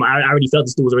sense because I already felt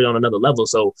this dude was already on another level.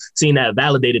 So seeing that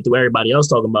validated through everybody else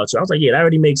talking about you, I was like, yeah, that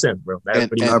already makes sense, bro. I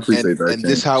appreciate that. And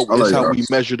this how we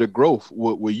measure the growth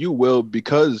with you, Will,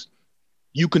 because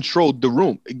you controlled the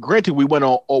room. Granted, we went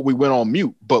on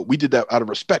mute, but we did that out of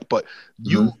respect. But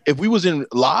if we was in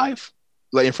live,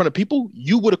 like in front of people,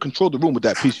 you would have controlled the room with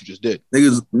that piece you just did.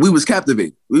 Niggas, we was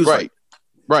captivated. We was right.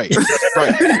 What?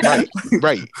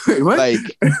 Like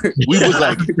we was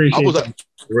like, I was like,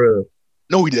 bro.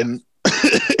 No, we didn't.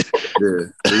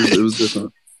 It was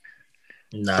different.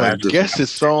 I guess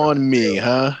it's on me,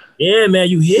 huh? Yeah, man,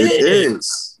 you hit it. It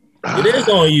is. It is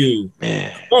on you,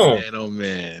 man. Oh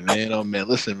man.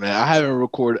 Listen, man, I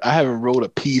haven't wrote a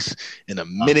piece in a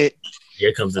minute.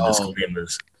 Here comes the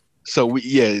disclaimers. So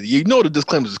you know the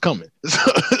disclaimers is coming.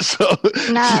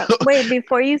 Wait,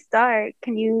 before you start,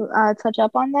 can you touch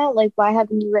up on that? Like, why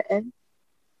haven't you written?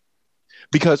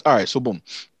 Because all right, so boom,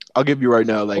 I'll give you right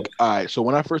now. Like, all right, so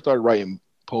when I first started writing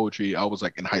poetry, I was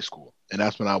like in high school, and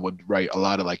that's when I would write a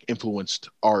lot of like influenced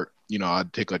art. You know,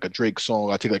 I'd take like a Drake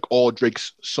song, I'd take like all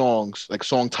Drake's songs, like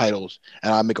song titles,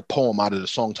 and I'd make a poem out of the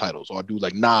song titles, or I'd do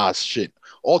like Nas shit,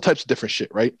 all types of different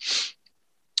shit, right?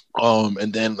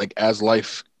 And then like as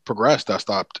life progressed, I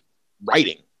stopped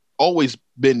writing. Always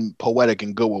been poetic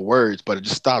and good with words, but I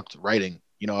just stopped writing.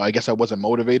 You know, I guess I wasn't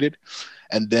motivated.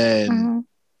 And then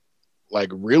like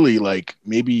really like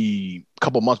maybe a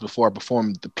couple months before I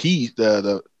performed the piece,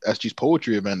 the SG's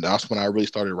poetry event, that's when I really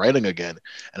started writing again.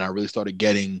 And I really started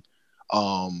getting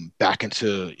back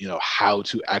into, you know, how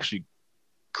to actually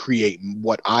create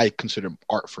what I consider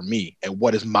art for me and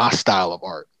what is my style of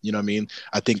art. You know what I mean?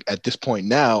 I think at this point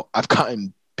now I've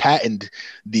gotten patent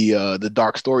the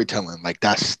dark storytelling. Like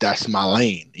that's my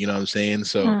lane. You know what I'm saying?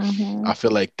 So I feel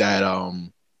like that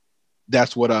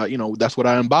that's what that's what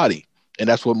I embody. And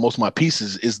that's what most of my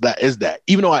pieces is that.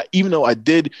 Even though I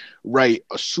did write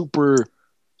a super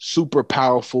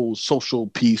powerful social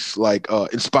piece, like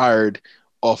inspired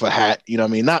off a hat, you know what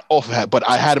I mean? Not off a hat, but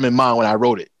I had him in mind when I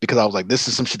wrote it because I was like, this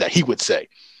is some shit that he would say.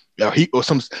 Or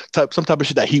some type of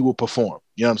shit that he will perform.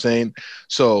 You know what I'm saying?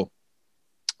 So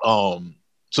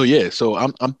yeah, so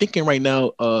I'm thinking right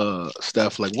now,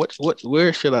 Steph, like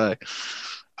where should I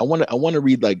want to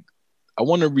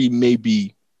read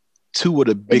maybe two of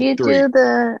the big Did you three. do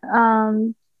the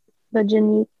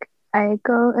Janique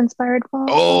Aiko inspired poem?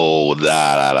 Oh, That's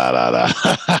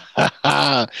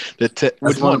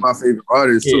one of my favorite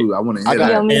artists too. I want to hear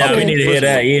that. Yeah, we need to hear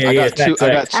that. Yeah, I got two.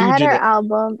 I had her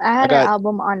album. I had her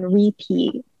album on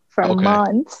repeat for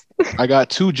months. I got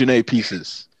two Janae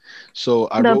pieces. So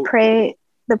I the wrote pray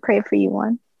for you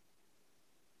one.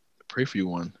 Pray for you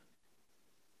one.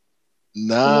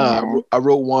 Nah, yeah. I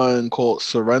wrote one called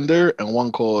Surrender and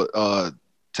one called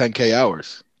 10K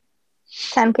Hours.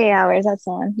 10K Hours, that's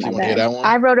the one. You want to hear that one?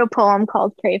 I wrote a poem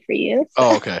called Pray for You.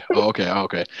 Oh, okay.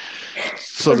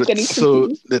 So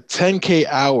the 10K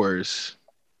Hours,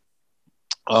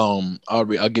 I'll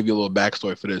give you a little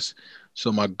backstory for this.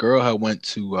 So my girl had went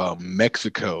to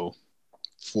Mexico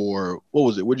for, what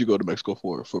was it? What'd you go to Mexico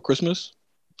for? For Christmas?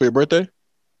 For your birthday?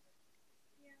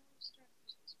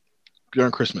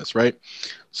 During Christmas, right?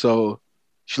 So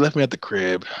she left me at the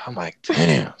crib. I'm like,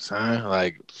 damn, son,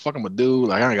 like, fuck I'm gonna do?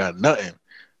 Like, I ain't got nothing.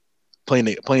 Playing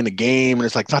the game, and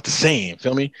it's like, it's not the same.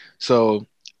 Feel me? So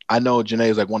I know Janae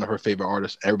is like one of her favorite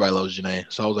artists. Everybody loves Janae.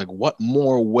 So I was like, what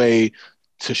more way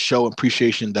to show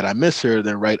appreciation that I miss her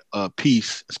than write a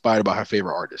piece inspired by her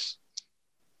favorite artist?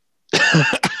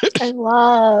 I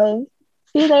love.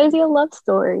 See, there's your love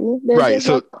story. There's right.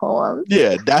 So love poem.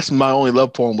 Yeah, that's my only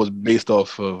love poem was based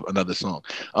off of another song.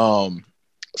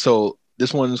 So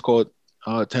this one is called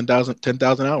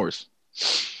 10,000 Hours.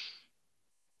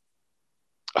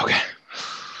 Okay.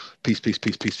 Peace.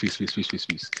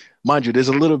 Mind you, there's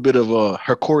a little bit of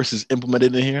her chorus is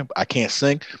implemented in here. I can't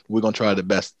sing. We're gonna try the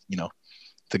best,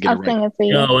 to get it right.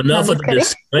 Yo, enough of the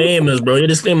disclaimers, bro. Your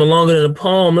disclaimer longer than the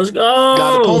poem. Let's go.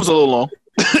 God, the poem's a little long.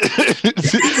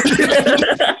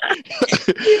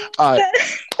 All right.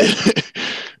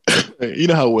 You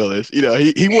know how Will is. He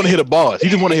want to hit a boss. He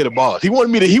just want to hit a boss. He wanted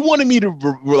me to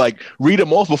like read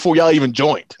them off before y'all even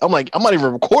joined. I'm like, I'm not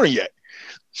even recording yet.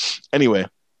 Anyway,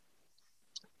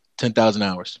 10,000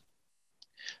 hours.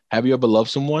 Have you ever loved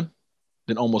someone,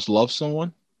 then almost loved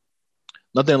someone?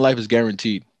 Nothing in life is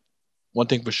guaranteed. One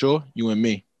thing for sure, you and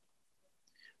me.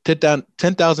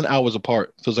 10,000 hours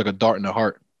apart feels like a dart in the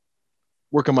heart.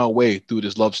 Working my way through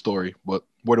this love story, but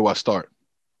where do I start?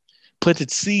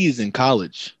 Planted seeds in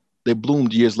college. They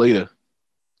bloomed years later.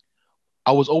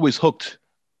 I was always hooked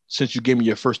since you gave me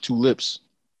your first two lips.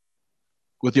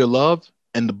 With your love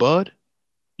and the bud,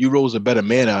 you rose a better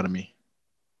man out of me.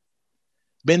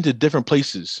 Been to different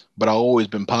places, but I've always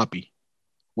been Poppy.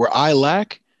 Where I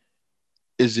lack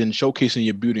is in showcasing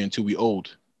your beauty until we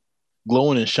old.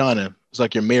 Glowing and shining is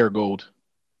like your marigold.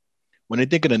 When they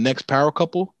think of the next power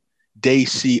couple, they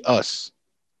see us.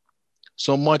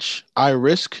 So much I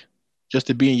risk just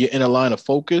to be in your inner line of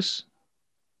focus.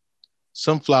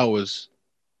 Sunflowers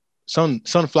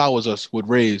us would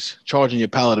raise, charging your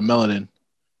palette of melanin.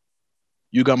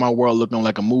 You got my world looking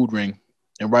like a mood ring,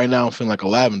 and right now I'm feeling like a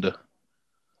lavender.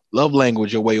 Love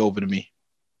language your way over to me.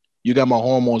 You got my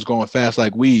hormones going fast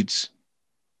like weeds.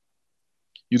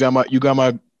 You got my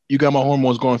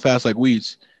hormones going fast like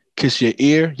weeds. Kiss your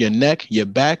ear, your neck, your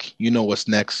back. You know what's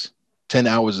next. 10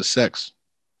 hours of sex.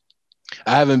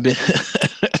 I haven't been.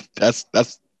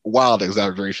 that's wild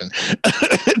exaggeration.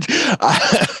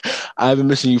 I've been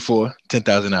missing you for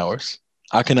 10,000 hours.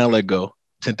 I cannot let go.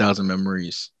 10,000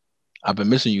 memories. I've been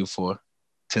missing you for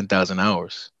 10,000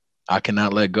 hours. I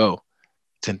cannot let go.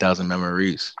 10,000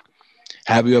 memories.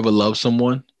 Have you ever loved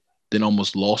someone, then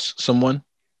almost lost someone?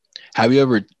 Have you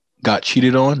ever got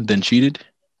cheated on, then cheated?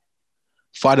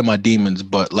 Fighting my demons,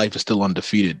 but life is still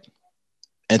undefeated.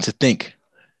 And to think,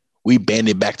 we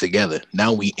banded back together.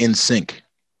 Now we in sync.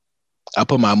 I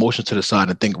put my emotions to the side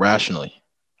and think rationally.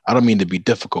 I don't mean to be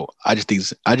difficult. I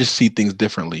just see things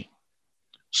differently.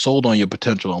 Sold on your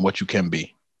potential and what you can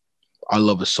be. Our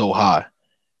love is so high.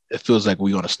 It feels like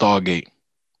we on a Stargate.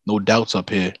 No doubts up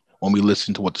here when we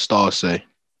listen to what the stars say.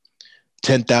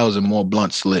 10,000 more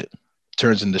blunts lit.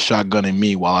 Turns into shotgunning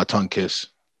me while I tongue kiss.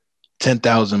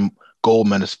 10,000 gold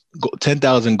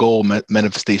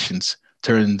manifestations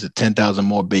turn into 10,000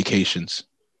 more vacations.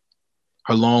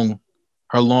 Her long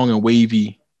and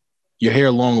wavy Your hair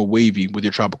long or wavy with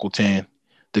your tropical tan.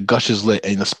 The gush is lit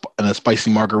and a spicy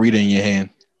margarita in your hand.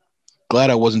 Glad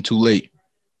I wasn't too late.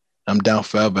 I'm down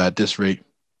forever at this rate.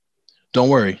 Don't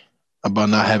worry about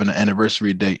not having an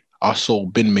anniversary date. Our soul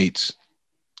been mates.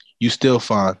 You still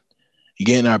fine. You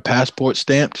getting our passport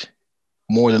stamped?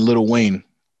 More than Lil Wayne.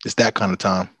 It's that kind of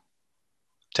time.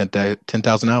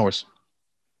 10,000 hours.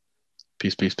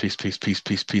 Peace, peace, peace, peace, peace,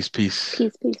 peace, peace, peace.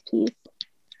 Peace, peace, peace.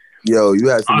 Yo, you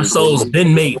had Our souls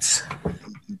been mates.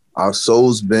 Our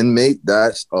souls been mate.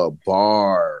 That's a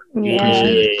bar. Yeah.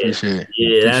 Appreciate it.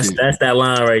 Yeah, that's that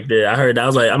line right there. I heard that.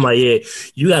 I'm like, yeah,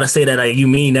 you gotta say that like you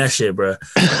mean that shit, bro.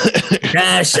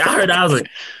 That shit, I heard that. I was like,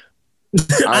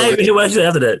 I didn't even hear what you said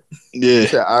after that.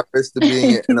 Yeah. I risk to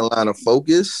being in a line of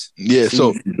focus. Yeah.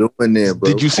 So doing there, bro.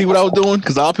 Did you see what I was doing?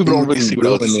 Because a lot of people don't really see what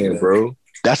I was doing there, bro.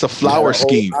 That's a flower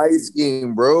scheme. Ice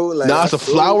scheme, bro. Like, nah, it's a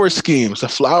flower scheme. It's a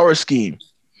flower scheme.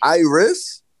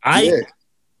 Iris? Iris.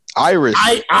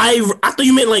 I thought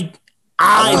you meant like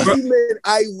I meant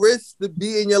I risk to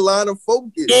be in your line of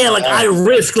focus. Yeah, like I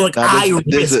risk, like I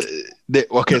risk.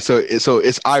 Okay, so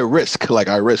it's I risk, like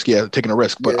I risk, yeah, taking a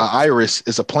risk. But iris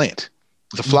is a plant.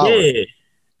 It's a flower. Yeah.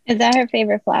 Is that her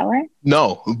favorite flower?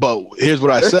 No, but here's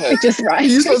what I said. Just right.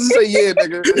 You supposed to say yeah,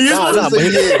 nigga.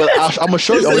 I'm gonna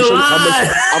show you.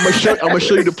 I'm gonna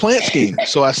show you the plant scheme.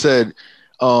 So I said,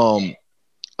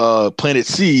 planted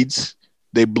seeds.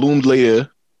 They bloomed later.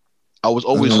 I was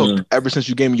always hooked ever since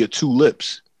you gave me your two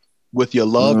lips. With your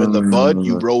love and the bud,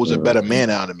 you rose a better man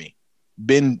out of me.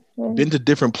 Been to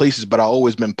different places, but I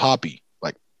always been Poppy,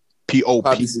 like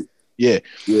P-O-P. Yeah.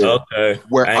 Okay.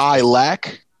 Where I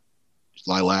lack,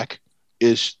 lilac,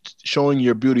 is showing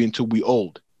your beauty until we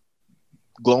old.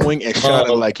 Glowing and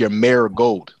shining like your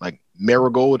marigold, like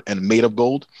marigold and made of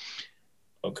gold.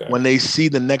 Okay. When they see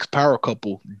the next power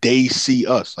couple, they see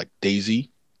us, like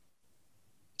Daisy.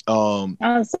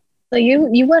 So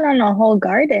you went on a whole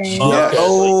garden. Yes.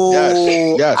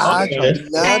 Yes. I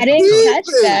didn't catch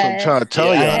that. I'm trying to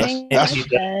tell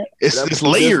you. It's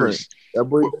layers. That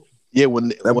boy. Yeah, when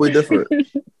different.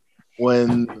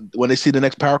 when they see the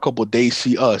next power couple, they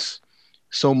see us.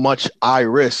 So much I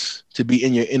risk to be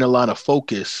in your inner line of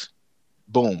focus.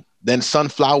 Boom. Then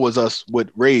sunflowers us with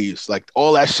rays. Like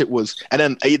all that shit was, and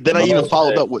then I even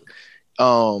followed up with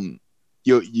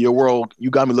your world. You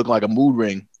got me looking like a mood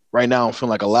ring. Right now I'm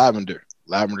feeling like a lavender.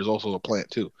 Lavender is also a plant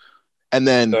too. And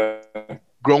then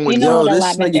growing. You know what a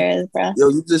lavender is, bro. Yo,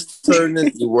 you just turned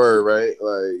into the word, right?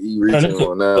 Like you reaching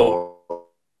on that one.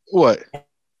 What?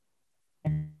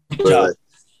 Like,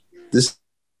 this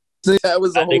that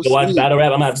was a whole watch battle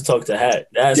rap. I'm gonna have to talk to Hat.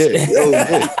 That's Go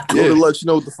to Lux. You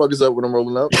know what the fuck is up when I'm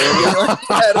rolling up.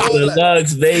 The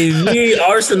Lux, baby.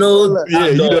 Arsenal. Yeah,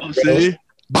 you know what I'm saying?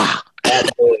 Nah,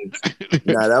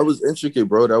 that was intricate,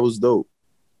 bro. That was dope.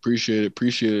 Appreciate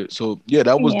it. So yeah,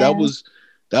 that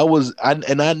was.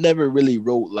 I never really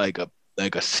wrote like a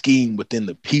scheme within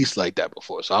the piece like that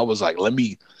before. So I was like, let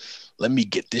me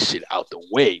get this shit out the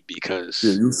way because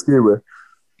you schemer.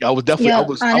 I was definitely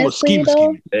I was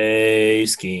scheming. Hey,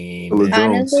 scheme.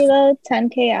 Honestly though,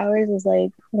 10K Hours is like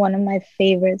one of my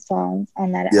favorite songs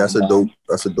on that album. That's a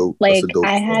dope. Like that's a dope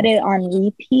I had it on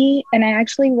repeat, and I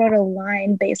actually wrote a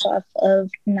line based off of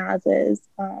Nas's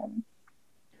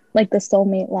like the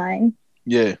soulmate line.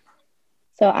 Yeah.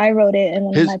 So I wrote it in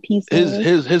one of my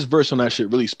pieces. His verse on that shit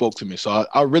really spoke to me. So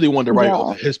I really wanted to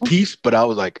write his piece, but I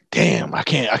was like, damn, I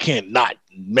can't not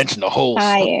mention the whole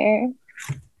song.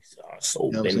 So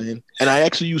you know what I'm saying? And I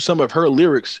actually used some of her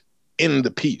lyrics in the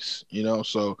piece, you know.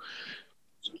 So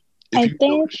if you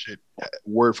know the shit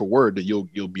word for word, then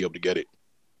you'll be able to get it.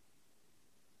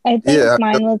 I think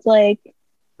mine was like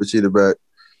Rashida back.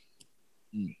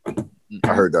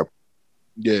 I heard that.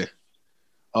 Yeah.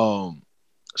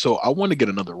 So I want to get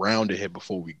another round in here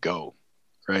before we go,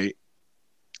 right?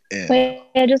 And, wait,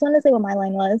 I just want to say what my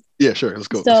line was. Yeah, sure. Let's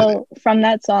go. So from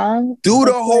that song, do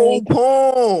the whole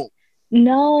poem.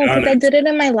 No, because I did it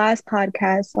in my last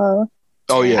podcast, so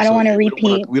I don't want to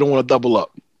repeat. We don't want to double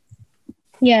up.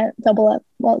 Yeah, double up.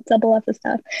 Well, double up the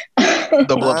stuff.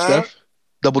 Double up stuff.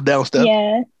 Double down stuff.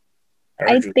 Yeah,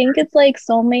 I think it's like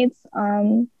soulmates.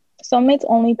 Soulmates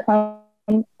only come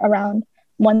around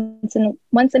once in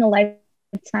a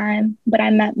lifetime, but I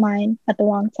met mine at the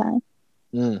wrong time.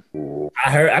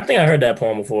 I think I heard that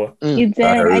poem before. You did.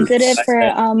 I did it for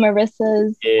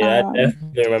Marissa's. Yeah, I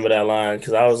definitely remember that line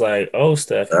because I was like, "Oh,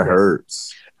 Steph, that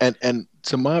hurts." And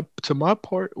to my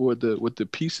part with the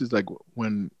pieces, like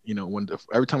when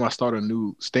every time I start a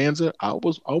new stanza, I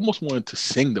almost wanted to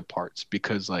sing the parts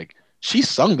because like she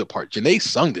sung the part. Janae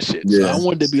sung the shit. Yeah. So I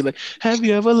wanted to be like, "Have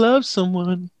you ever loved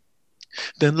someone?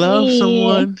 Then love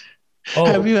someone."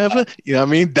 Have you ever? You know what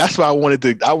I mean? That's why I wanted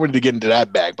to get into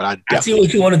that bag, but I see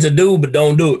what you wanted to do, but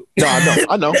don't do it. No,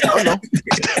 I know.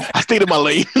 I stayed in my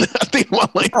lane. I ain't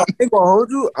gonna hold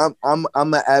you. I'm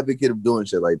an advocate of doing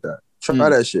shit like that. Try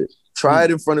that shit. Try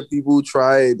it in front of people.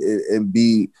 Try it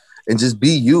and just be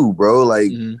you, bro.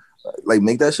 Like, like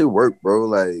make that shit work, bro.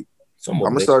 Like, I'm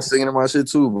gonna start singing in my shit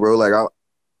too, bro. Like,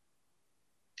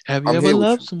 have you ever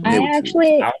loved someone? I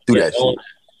actually do that shit.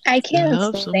 I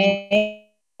can't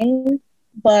sing,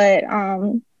 but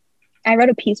I wrote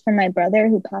a piece for my brother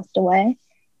who passed away.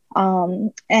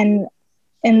 And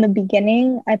in the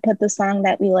beginning, I put the song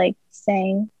that we like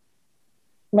sang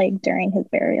like during his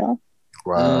burial.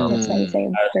 Wow. That's how you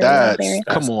say burial.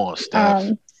 Come on,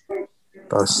 Steph.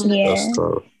 That's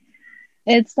tough.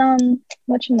 It's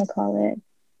whatchamacallit?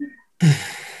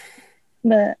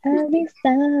 The every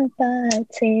step I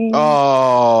take.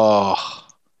 Oh.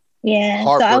 Yeah.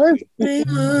 So I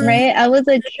was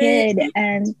a kid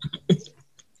and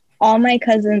all my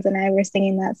cousins and I were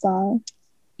singing that song.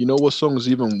 You know what song is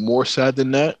even more sad than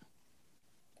that?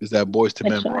 Is that Boyz II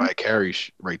Men Mariah Carey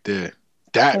right there.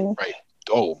 That right.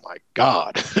 Oh my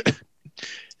God.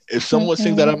 If someone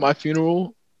sings that at my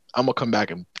funeral, I'm gonna come back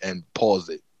and pause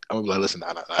it. I'm gonna be like, listen,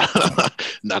 nah,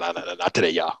 not today,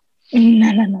 y'all.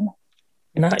 No.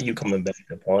 Not you coming back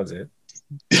to pause it.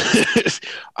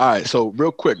 All right, so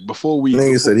real quick before we,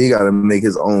 nigga said he got to make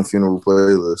his own funeral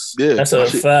playlist. Yeah, that's a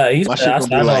fact. He said,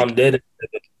 I know I'm dead.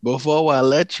 Before I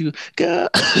let you go.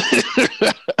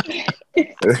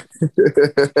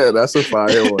 That's a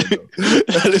fire one.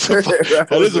 That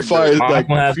is a fire. Like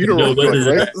funeral.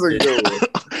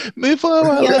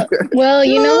 Well,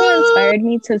 you know who inspired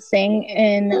me to sing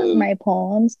in my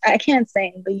poems? I can't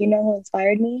sing, but you know who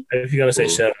inspired me? If you're gonna say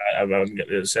Chef, I'm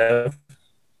get Chef.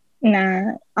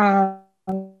 Nah,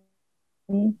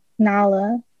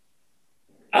 Nala.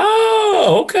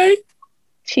 Oh, okay.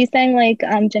 She sang like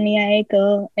Jhené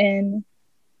Aiko, and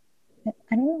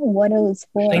I don't know what it was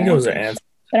for. I think it was her answer.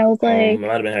 But I was like, it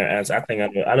might have been her answer. I know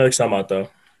what you're talking about though.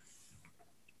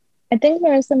 I think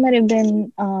Marissa might have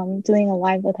been doing a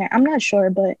live with her. I'm not sure,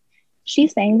 but she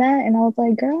sang that, and I was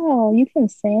like, "Girl, you can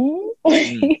sing."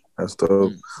 That's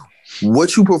dope.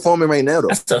 What you performing right now, though?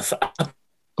 That's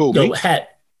Cool. Yo,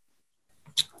 hat.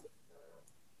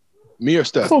 Me or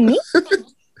Steph? Who, me?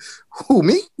 Who,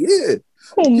 me? Yeah.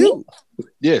 Who, me?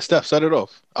 Yeah, Steph, set it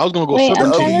off. I was gonna go. Wait, I'm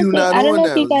trying to think. I don't know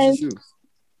if you guys.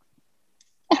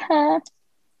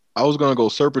 I was gonna go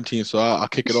serpentine, so I'll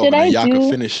kick it off and then y'all can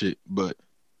finish it. But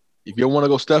if you want to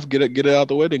go, Steph, get it out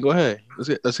the way, then go ahead.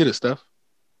 Let's hit it, Steph.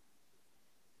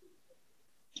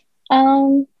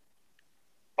 God,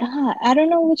 I don't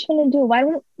know which one to do. Why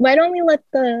don't we let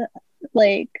the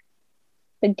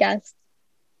guest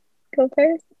go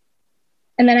first,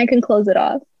 and then I can close it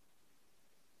off.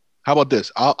 How about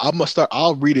this? I'm gonna start.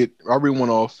 I'll read it. I'll read one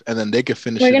off, and then they can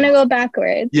finish. We're gonna go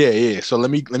backwards. Yeah. So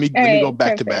let me go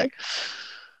back to back.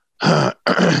 I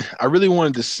really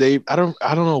wanted to save. I don't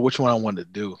know which one I wanted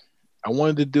to do. I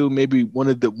wanted to do maybe one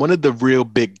of the real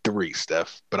big three,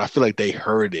 Steph. But I feel like they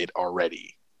heard it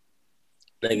already.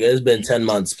 Nigga, it's been 10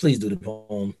 months. Please do the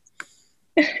poem.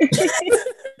 Let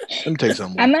me tell you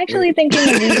something. I'm actually thinking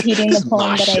of repeating the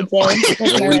poem that I did.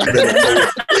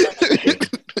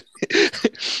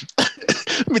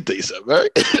 Let me tell you something, right?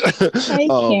 I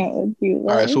can't with you.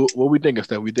 All right, so what we thinking,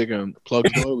 Steph? We thinking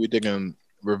Plugs Door? We thinking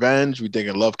Revenge? We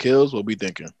thinking Love Kills? What we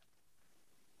thinking?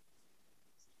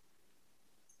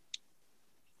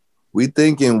 We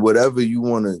thinking whatever you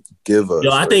want to give us.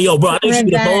 I think you should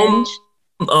do the poem.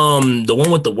 The one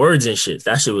with the words and shit.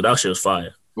 That shit was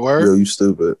fire. Word? Yo, you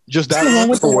stupid. Just that one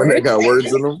with the one that got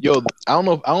words in them. Yo, I don't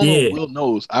know if Will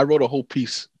knows. I wrote a whole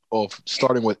piece of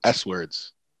starting with S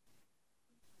words.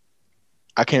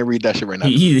 I can't read that shit right now.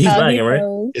 He's lagging, right?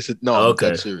 Okay.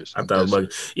 I'm serious. I thought it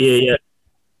was yeah.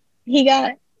 He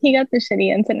got the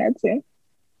shitty internet too.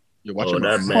 You're watching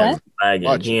that man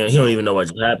lagging. He don't even know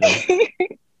what's happening.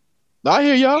 I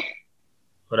hear y'all.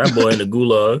 That boy in the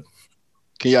gulag.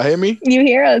 Can y'all hear me? You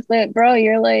hear us, but bro,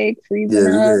 you're like freezing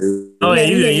up. Oh yeah,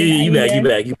 you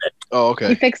back. Oh, okay.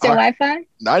 You fixed your Wi-Fi?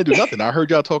 No, I didn't do nothing. I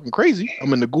heard y'all talking crazy.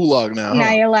 I'm in the gulag now.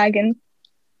 Now you're lagging.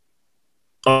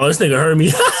 Oh, this nigga heard me.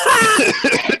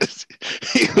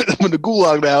 I'm in the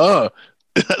gulag now, huh?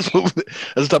 That's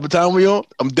the type of time we on.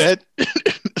 I'm dead.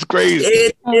 It's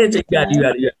crazy. You got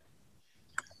it.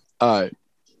 All right.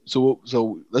 So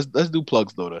let's do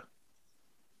plugs though.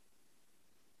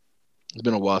 It's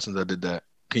been a while since I did that.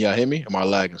 Can y'all hear me? Am I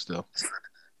lagging still?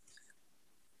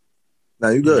 Nah,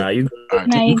 you good. You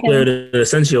clear the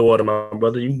essential water, my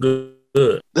brother. You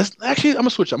good. That's actually I'm gonna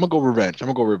switch. I'm gonna go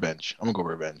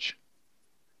revenge.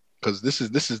 because this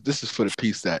is for the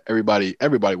piece that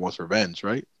everybody wants revenge,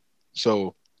 right?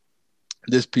 So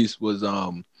this piece was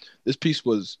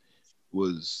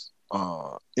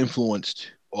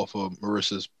influenced off of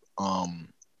Marissa's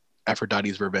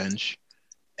Aphrodite's Revenge,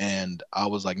 and I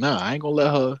was like, nah, I ain't gonna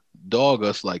let her dog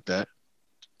us like that.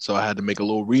 So I had to make a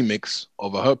little remix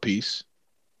of her piece.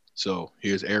 So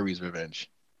here's Aries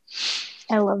Revenge.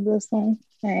 I love this one.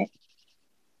 All right.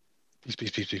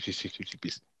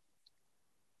 Peace.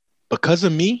 Because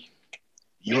of me,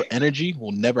 your energy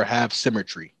will never have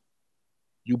symmetry.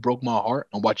 You broke my heart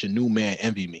and watch your new man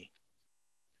envy me.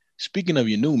 Speaking of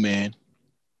your new man,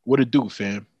 what it do,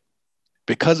 fam?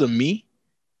 Because of me,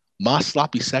 my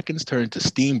sloppy seconds turn into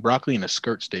steamed broccoli and a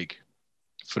skirt steak.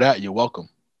 For that, you're welcome.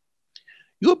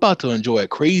 You're about to enjoy a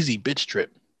crazy bitch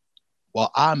trip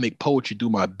while I make poetry do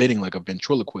my bidding like a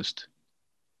ventriloquist.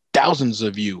 Thousands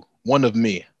of you, one of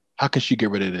me. How can she get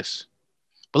rid of this?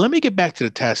 But let me get back to the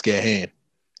task at hand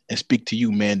and speak to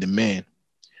you man to man.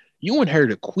 You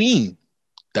inherit a queen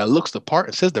that looks the part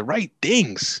and says the right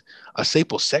things. A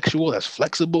sapiosexual that's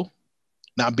flexible.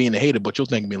 Not being a hater, but you'll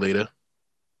thank me later.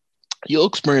 You'll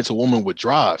experience a woman with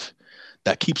drive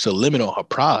that keeps a limit on her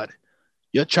pride.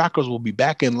 Your chakras will be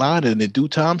back in line, and in due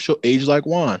time, she'll age like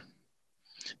wine.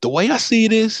 The way I see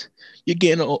it is, you're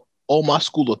getting all my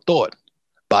school of thought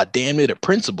by damn near the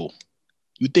principle.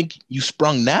 You think you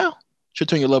sprung now? She'll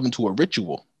turn your love into a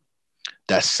ritual.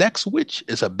 That sex witch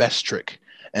is her best trick,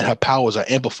 and her powers are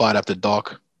amplified after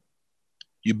dark.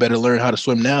 You better learn how to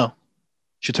swim now.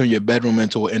 She'll turn your bedroom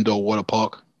into an indoor water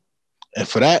park. And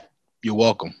for that, you're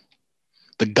welcome.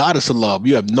 The goddess of love,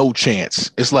 you have no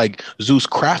chance. It's like Zeus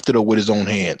crafted her with his own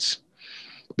hands.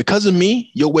 Because of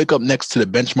me, you'll wake up next to the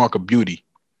benchmark of beauty,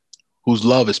 whose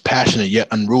love is passionate yet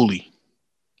unruly.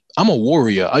 I'm a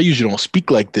warrior. I usually don't speak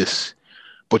like this,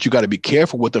 but you got to be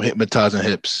careful with them hypnotizing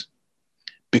hips.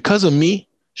 Because of me,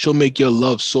 she'll make your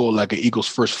love soar like an eagle's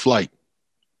first flight,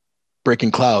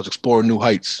 breaking clouds, exploring new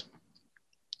heights.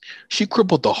 She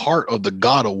crippled the heart of the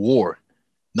god of war.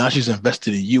 Now she's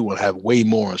invested in you and have way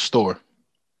more in store.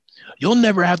 You'll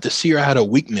never have to see her at a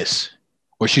weakness,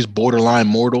 where she's borderline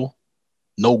mortal,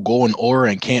 no golden aura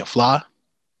and can't fly.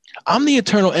 I'm the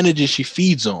eternal energy she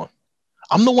feeds on.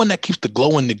 I'm the one that keeps the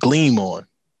glow and the gleam on.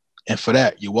 And for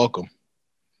that, you're welcome.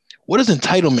 What is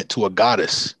entitlement to a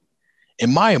goddess?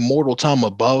 In my immortal time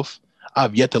above,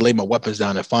 I've yet to lay my weapons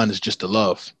down and find it's just a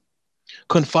love.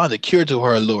 Couldn't find a cure to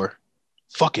her allure.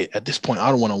 Fuck it, at this point,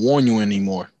 I don't want to warn you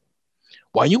anymore.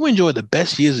 While you enjoy the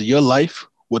best years of your life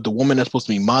with the woman that's supposed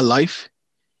to be my life,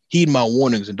 heed my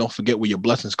warnings and don't forget where your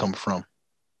blessings come from.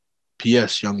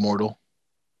 P.S. Young mortal,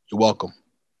 you're welcome.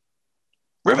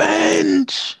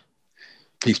 Revenge!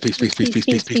 Peace. Yo,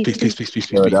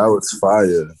 that was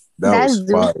fire. That was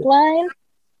Zeus fire. line?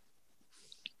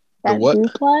 The what?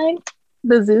 Zeus line?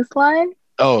 The Zeus line?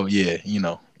 Oh, yeah, you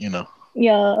know.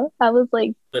 Yeah, I was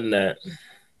like, Than that.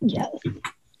 yes.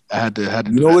 I had to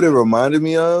You know what it reminded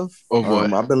me of? Of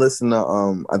what? I've been listening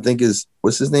to I think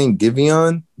what's his name?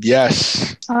 Giveon?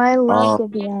 Yes. Oh, I love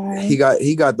Giveon.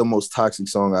 He got the most toxic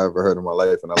song I ever heard in my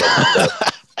life, and I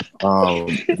love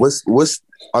it. What's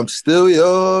I'm still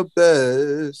your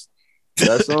best.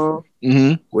 That song?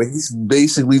 Mm-hmm. Where he's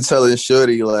basically telling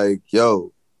Shorty, like,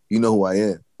 yo, you know who I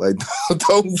am. Like,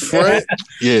 don't front.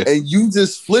 Yeah. And you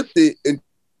just flipped it and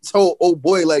told old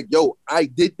boy, like, yo, I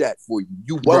did that for you.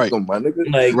 You welcome, my nigga.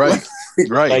 Like,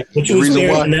 Right. Like what you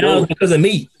experiencing now is because of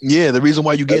me. Yeah, the reason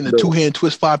why you getting the two-hand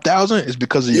twist 5,000 is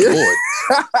because of your boy.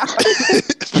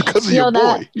 It's because of your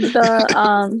boy.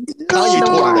 Kanye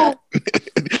told her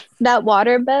that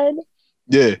waterbed.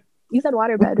 Yeah. You said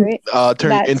waterbed, right? Turn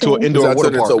That into an too. indoor water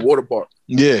Into park. a water park.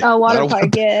 Yeah. Oh, water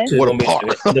park, yeah. Water park.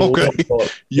 Okay.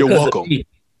 You're welcome.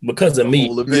 Because of me.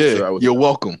 Yeah, you're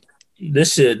welcome.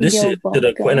 This shit to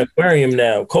the aquarium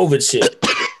now. COVID shit.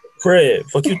 Fred,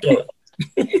 fuck you thought.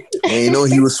 And you know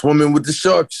he was swimming with the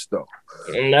sharks though.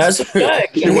 And that's a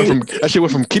fact. That shit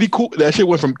went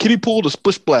from kiddie pool to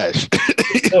splish splash.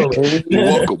 You're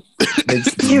welcome.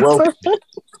 You're welcome.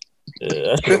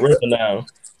 Yeah, that's the river now.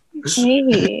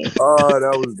 Hey. Oh,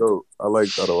 that was dope. I like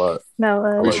that a lot.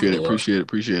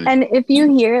 Appreciate it. And if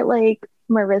you hear like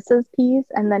Marissa's piece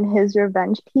and then his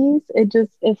revenge piece,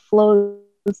 it flows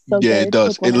so good. Yeah, it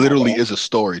does. It literally is a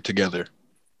story together.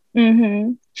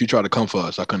 Mm-hmm. She tried to come for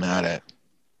us. I couldn't have that.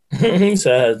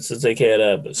 So I had to take care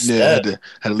of that. But yeah,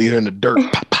 had to leave her in the dirt.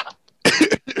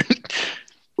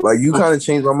 Like, you kind of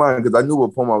changed my mind because I knew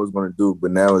what poem I was going to do,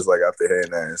 but now it's like after hearing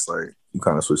that, it's like you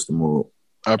kind of switched the mood.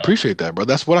 I appreciate that, bro.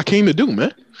 That's what I came to do,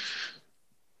 man.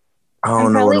 I don't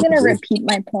I'm know. probably going to repeat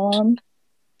my poem.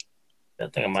 I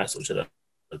think I might switch it up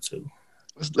too.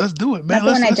 Let's do it, man. Not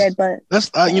the one I did, but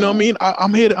let's you know what I mean.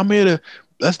 I'm here to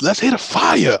let's hit a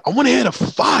fire. I want to hit a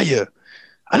fire.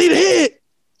 I need a hit.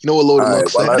 You know what Lord Luck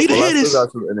said? I need to hit this. I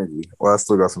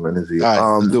still got some energy. All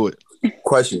right, let's do it.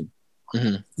 Question.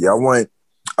 Mm-hmm. Yeah,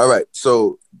 all right.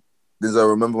 So,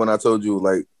 remember when I told you,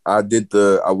 like, I did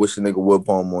the I Wish a Nigga Would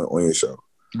poem on your show.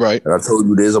 Right. And I told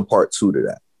you there's a part 2 to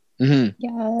that. Mm-hmm.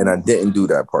 yeah. And I didn't do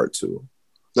that part 2.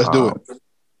 Let's do it.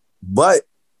 But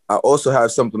I also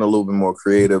have something a little bit more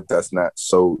creative that's not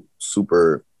so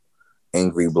super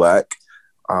angry black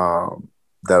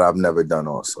that I've never done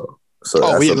also. So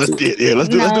let's do it.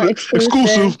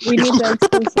 Exclusive. We need the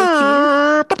exclusive.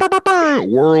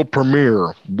 World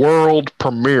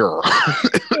premiere.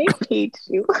 I hate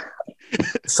you.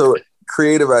 So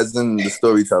creative as in the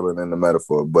storytelling and the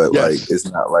metaphor, but yes. like it's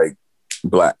not like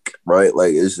black, right?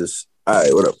 Like it's just all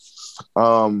right, whatever.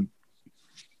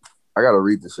 I gotta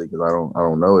read this shit because I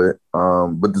don't know it.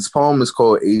 But this poem is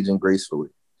called Aging Gracefully.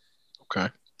 Okay.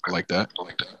 I like that.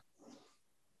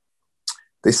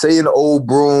 They say an old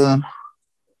broom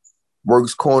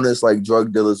works corners like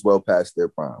drug dealers well past their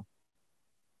prime.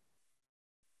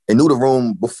 They knew the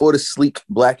room before the sleek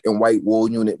black and white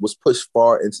wool unit was pushed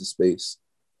far into space.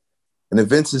 And the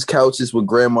vintage couches with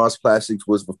grandma's plastics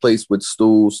was replaced with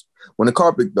stools when the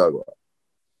carpet dug up.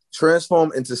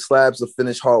 Transformed into slabs of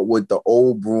finished hardwood, the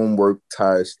old broom worked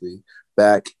tirelessly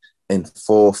back and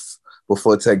forth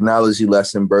before technology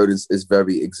lessened burdens its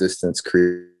very existence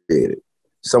created.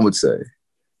 Some would say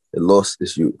it lost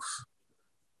its youth.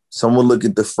 Some would look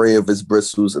at the fray of its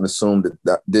bristles and assume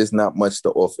that there's not much to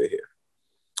offer here.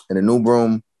 And the new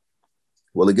broom,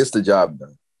 well, it gets the job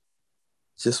done,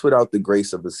 just without the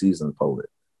grace of a seasoned poet.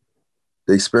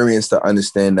 The experience to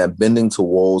understand that bending to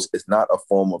walls is not a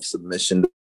form of submission to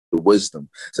wisdom.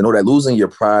 To know that losing your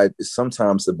pride is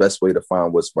sometimes the best way to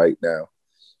find what's right now.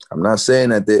 I'm not saying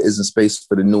that there isn't space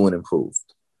for the new and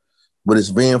improved, but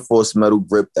it's reinforced metal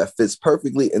grip that fits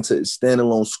perfectly into its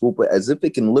standalone scooper as if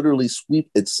it can literally sweep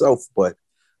itself. But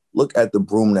look at the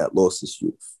broom that lost its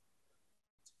youth.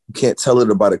 You can't tell it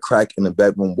about a crack in the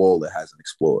bedroom wall it hasn't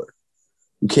explored.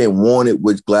 You can't warn it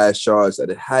with glass shards that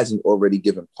it hasn't already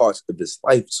given parts of its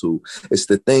life to. It's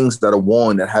the things that are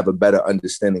worn that have a better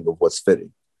understanding of what's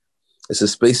fitting. It's the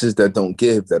spaces that don't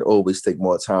give that always take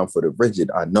more time for the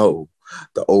rigid. I know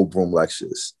the old broom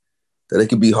lectures that it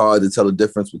can be hard to tell the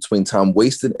difference between time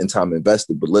wasted and time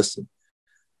invested. But listen,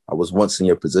 I was once in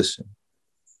your position,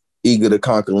 eager to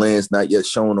conquer lands not yet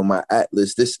shown on my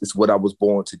atlas. This is what I was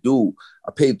born to do.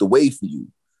 I paved the way for you,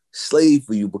 slave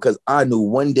for you, because I knew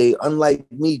one day,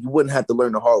 unlike me, you wouldn't have to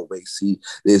learn the hard way. See,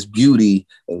 there's beauty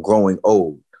in growing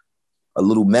old, a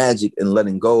little magic in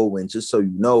letting go. And just so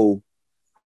you know,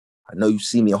 I know you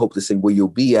see me, I hope to say where you'll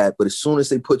be at, but as soon as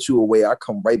they put you away, I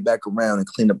come right back around and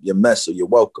clean up your mess, so you're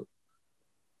welcome.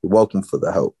 You're welcome for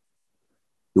the help.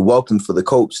 You're welcome for the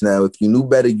coach. Now, if you knew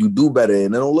better, you do better,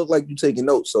 and it don't look like you taking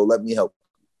notes, so let me help.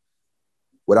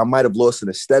 What I might have lost in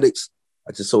aesthetics,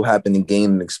 I just so happen to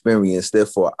gain an experience.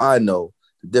 Therefore, I know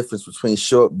the difference between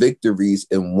short victories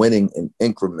and winning in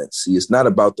increments. See, it's not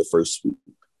about the first sweep.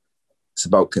 It's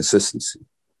about consistency.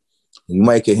 You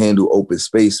might can handle open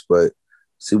space, but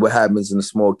see what happens in a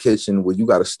small kitchen where you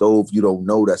got a stove you don't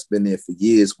know that's been there for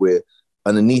years, where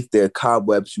underneath there are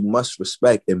cobwebs you must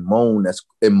respect and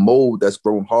mold that's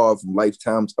grown hard from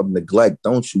lifetimes of neglect.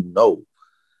 Don't you know?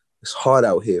 It's hard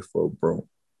out here for a broom.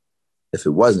 If it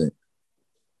wasn't,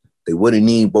 they wouldn't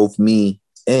need both me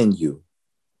and you.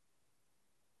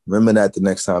 Remember that the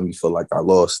next time you feel like I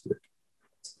lost it.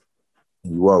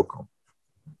 You're welcome.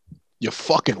 You're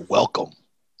fucking welcome.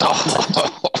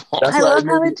 I love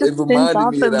how it just spins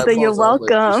off of the you're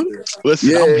welcome.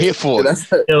 Listen, I'm here for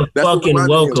it. You're fucking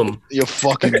welcome. You're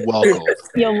fucking welcome.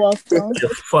 You're welcome. You're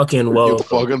fucking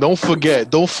welcome. Don't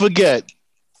forget.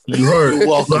 You heard.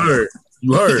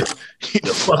 You heard.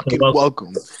 You're fucking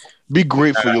welcome. Be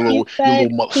grateful, you little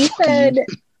motherfucker. He said,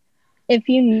 if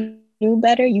you knew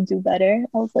better, you do better.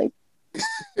 I was like,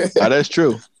 that's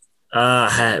true.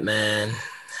 Hat, man.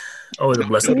 Always a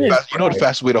blessing. You know the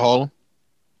fastest way to Harlem?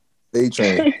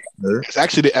 A-Train. It's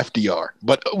actually the FDR,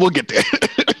 but we'll get there.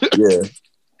 Yeah.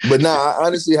 But I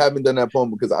honestly haven't done that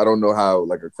poem because I don't know how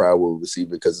like a crowd will receive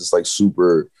it, because it's like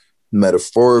super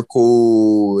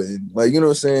metaphorical and like, you know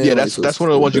what I'm saying? Yeah, like, that's one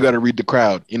of the ones you got to read the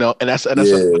crowd, you know, and that's I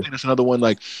think that's another one.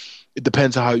 Like, it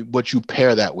depends on what you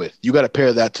pair that with. You got to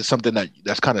pair that to something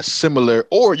that's kind of similar,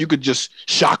 or you could just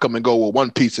shock them and go with one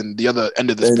piece and the other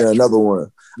end of the spectrum. Another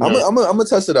one. Yeah. I'm gonna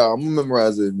test it out. I'm gonna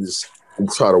memorize it and just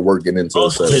try to work it into a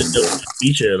Also, setting.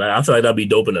 feature. Like I feel like that'd be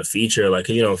dope in a feature. Like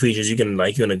features you can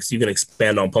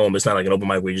expand on poem. It's not like an open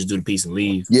mic where you just do the piece and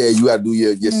leave. Yeah, you gotta do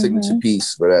your signature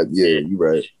piece for that. Yeah, you're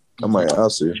right. I'll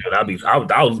see.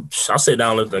 I'll sit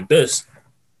down and look like this.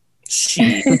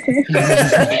 Shit.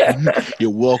 You're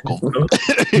welcome.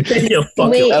 You're fucking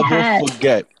Wait, ever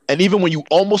forget. And even when you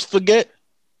almost forget,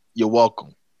 you're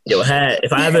welcome. Yo, Hat,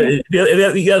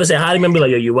 if you ever say hi to me, I'll be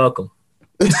like, yo, you're welcome.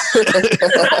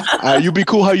 You be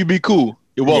cool how you be cool.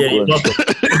 You're welcome. Yeah, you're welcome.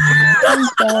 I'm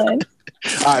good.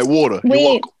 All right, water.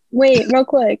 Wait, real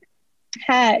quick.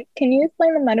 Hat, can you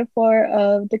explain the metaphor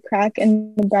of the crack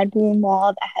in the bedroom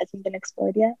wall that hasn't been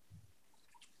explored yet?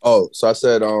 Oh, so I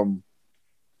said,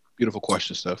 beautiful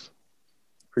question, Steph.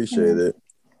 Appreciate it.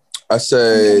 I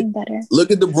said,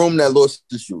 look at the room that lost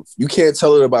its youth. You can't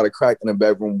tell it about a crack in a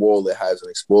bedroom wall that hasn't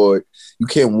explored. You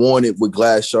can't warn it with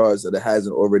glass shards that it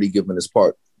hasn't already given its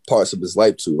parts of its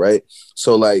life to, right?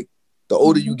 So, like, the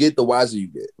older you get, the wiser you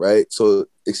get, right? So,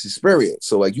 it's experience.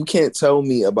 So, like, you can't tell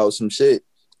me about some shit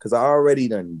because I already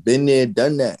been there,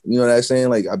 done that. You know what I'm saying?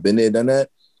 Like, I've been there, done that.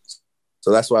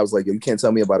 So, that's why I was like, you can't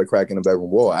tell me about a crack in a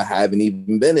bedroom wall. I haven't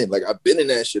even been in. Like, I've been in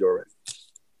that shit already.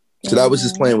 So that was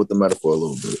just playing with the metaphor a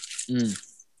little bit.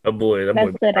 That boy.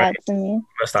 That stood out to me.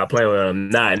 I stop playing with him.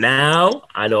 Now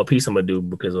I know a piece I'm gonna do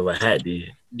because of what Hat did.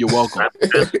 You're welcome.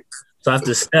 So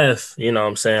after Steph, you know what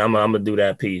I'm saying, I'm gonna do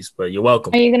that piece. But you're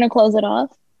welcome. Are you gonna close it off?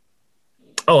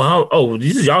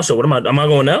 This is y'all show. What am I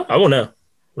going now? I'll go now.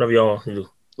 Whatever y'all want to do.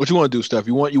 What you want to do, Steph?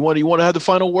 You want to have the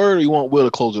final word, or you want Will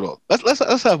to close it off?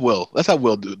 Let's have Will. Let's have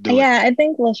Will do it. Yeah, I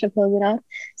think Will should close it off.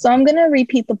 So I'm gonna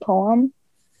repeat the poem.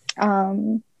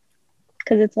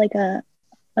 Because it's like a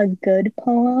good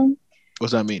poem.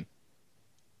 What's that mean?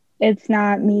 It's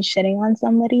not me shitting on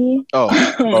somebody. Okay.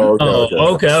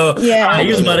 Yeah. I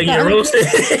was about to get roasted.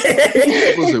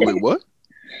 Wait, what?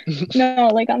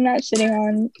 No, like I'm not shitting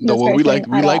on. No, well, we like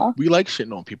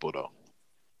shitting on people though.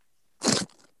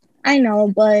 I know,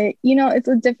 but it's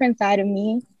a different side of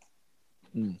me.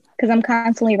 Because I'm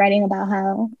constantly writing about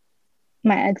how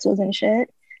my ex wasn't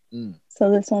shit.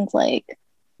 So this one's like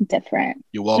different.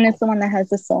 You're welcome. And it's the one that has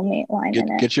the soulmate line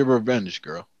in it. Get your revenge,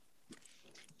 girl.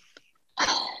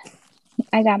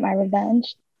 I got my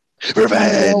revenge.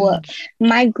 Revenge.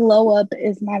 My glow up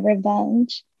is my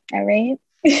revenge. All right.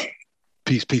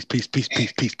 Peace.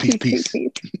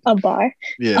 A bar.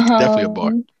 Yeah, definitely a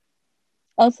bar.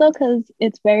 Also, because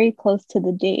it's very close to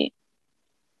the date.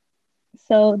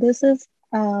 So this is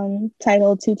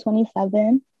titled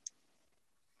 227.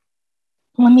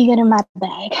 Let me get in my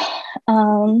bag.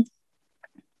 All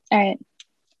right.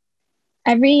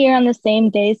 Every year on the same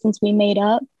day since we made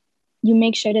up, you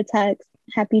make sure to text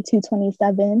Happy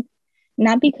 227.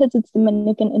 Not because it's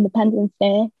Dominican Independence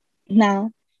Day, nah,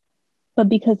 but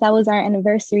because that was our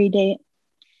anniversary date.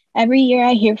 Every year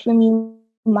I hear from you,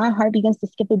 my heart begins to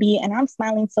skip a beat, and I'm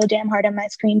smiling so damn hard on my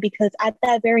screen because at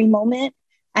that very moment,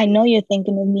 I know you're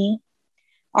thinking of me.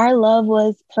 Our love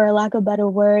was, for lack of better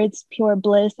words, pure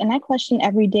bliss, and I question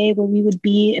every day where we would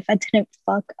be if I didn't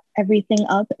fuck everything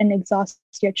up and exhaust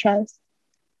your trust.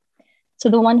 To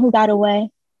the one who got away,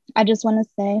 I just want to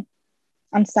say,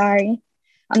 I'm sorry.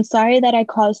 I'm sorry that I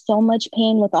caused so much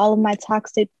pain with all of my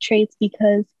toxic traits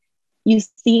because, you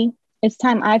see, it's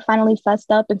time I finally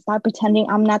fessed up and stopped pretending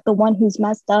I'm not the one who's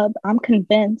messed up. I'm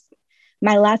convinced.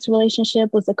 My last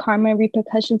relationship was the karma and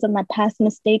repercussions of my past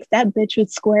mistakes. That bitch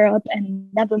would square up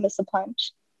and never miss a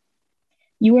punch.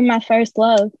 You were my first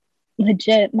love,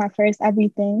 legit, my first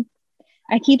everything.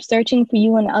 I keep searching for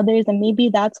you and others, and maybe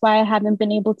that's why I haven't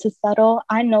been able to settle.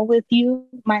 I know with you,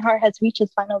 my heart has reached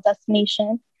its final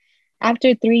destination.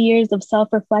 After 3 years of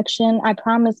self-reflection, I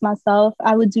promised myself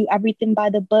I would do everything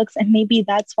by the books, and maybe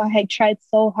that's why I tried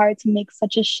so hard to make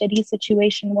such a shitty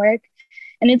situation work.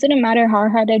 And it didn't matter how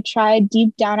hard I tried.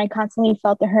 Deep down, I constantly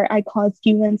felt the hurt I caused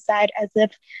you inside, as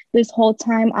if this whole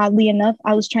time, oddly enough,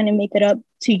 I was trying to make it up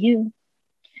to you.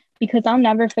 Because I'll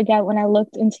never forget when I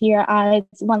looked into your eyes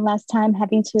one last time,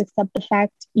 having to accept the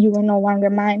fact you were no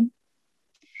longer mine.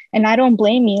 And I don't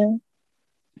blame you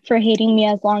for hating me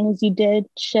as long as you did.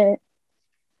 Shit.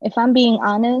 If I'm being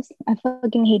honest, I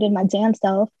fucking hated my damn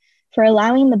self for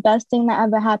allowing the best thing that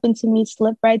ever happened to me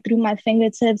slip right through my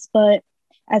fingertips. But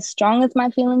as strong as my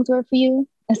feelings were for you,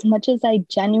 as much as I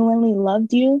genuinely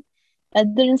loved you,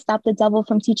 that didn't stop the devil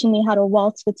from teaching me how to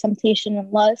waltz with temptation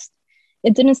and lust.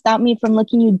 It didn't stop me from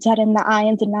looking you dead in the eye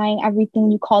and denying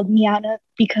everything you called me out of,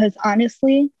 because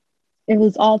honestly, it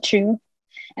was all true.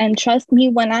 And trust me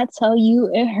when I tell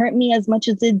you, it hurt me as much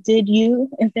as it did you.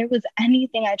 If there was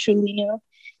anything I truly knew,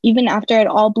 even after it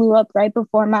all blew up right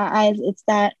before my eyes, it's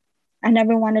that I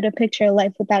never wanted a picture of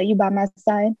life without you by my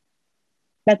side.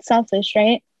 That's selfish,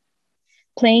 right?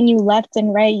 Playing you left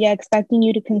and right, yet expecting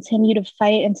you to continue to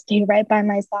fight and stay right by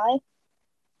my side.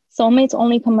 Soulmates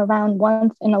only come around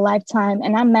once in a lifetime,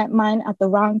 and I met mine at the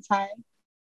wrong time.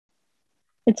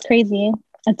 It's crazy.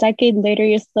 A decade later,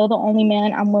 you're still the only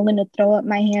man I'm willing to throw up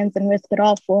my hands and risk it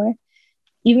all for.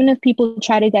 Even if people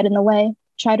try to get in the way,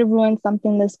 try to ruin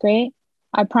something this great,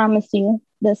 I promise you,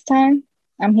 this time,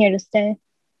 I'm here to stay.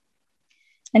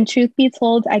 And truth be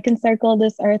told, I can circle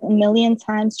this earth a million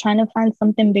times trying to find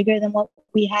something bigger than what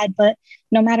we had, but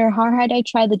no matter how hard I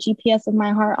try, the GPS of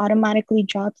my heart automatically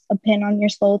drops a pin on your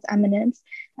soul's eminence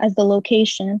as the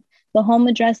location, the home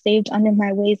address saved under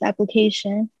my Waze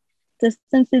application.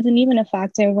 Distance isn't even a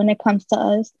factor when it comes to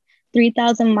us.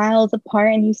 3,000 miles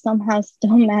apart, and you somehow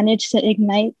still manage to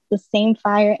ignite the same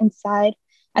fire inside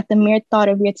at the mere thought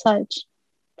of your touch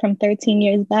from 13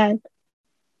 years back.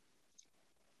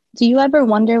 Do you ever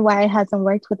wonder why it hasn't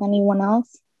worked with anyone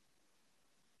else?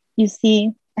 You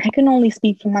see, I can only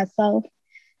speak for myself.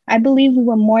 I believe we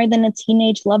were more than a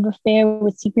teenage love affair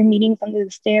with secret meetings under the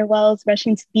stairwells,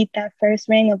 rushing to beat that first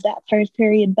ring of that first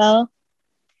period bell.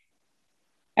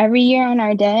 Every year on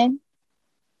our day,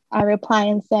 I reply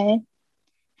and say,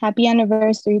 happy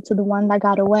anniversary to the one that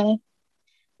got away.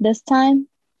 This time,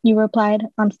 you replied,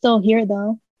 I'm still here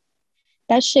though.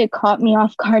 That shit caught me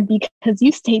off guard because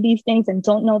you say these things and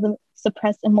don't know the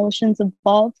suppressed emotions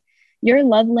involved. Your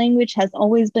love language has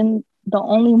always been the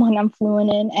only one I'm fluent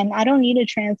in, and I don't need a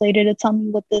translator to tell me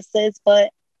what this is,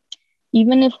 but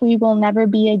even if we will never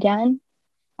be again,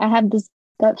 I have this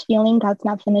gut feeling God's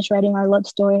not finished writing our love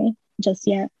story just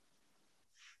yet.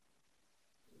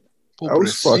 I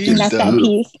was fucking that's that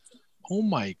piece. Oh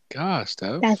my gosh,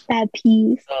 Steph. That's that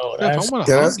piece. Oh, Steph, I want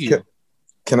to hug you.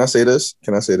 Can I say this?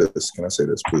 Can I say this? Can I say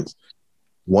this, please?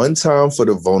 One time for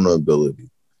the vulnerability.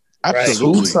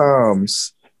 Absolutely.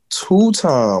 Two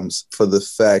times for the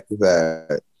fact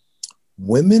that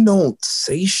women don't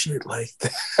say shit like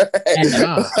that.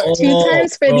 2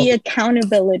 times for the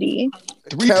accountability.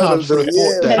 3 times for the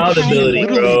thought that accountability,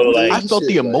 bro. Like, I felt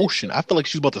the emotion. I felt like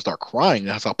she was about to start crying.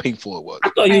 That's how painful it was. I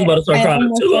thought you was about to start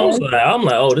crying too. I'm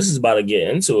like, oh, this is about to get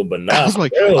into it, but nah. I was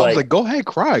like, go ahead,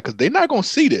 cry, because they're not gonna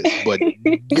see this. But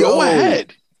go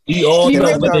ahead. You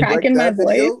heard the crack in my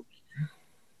voice?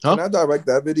 Can I direct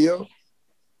that video?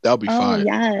 That'll be fine. Oh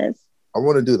yes. I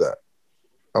want to do that.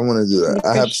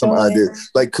 I have some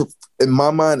ideas. Like in my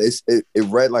mind, it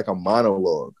read like a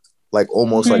monologue, like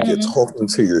almost like you're talking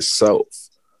to yourself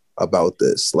about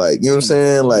this. Like, you know what I'm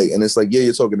saying? Like, and it's like, yeah,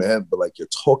 you're talking to him, but like you're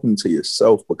talking to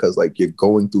yourself because like you're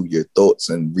going through your thoughts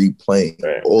and replaying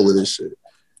all of this shit.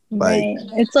 Like, right.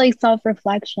 It's like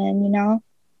self-reflection, you know?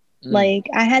 Like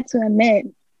I had to admit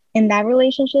in that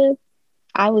relationship,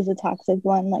 I was a toxic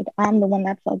one. Like I'm the one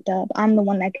that fucked up. I'm the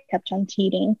one that kept on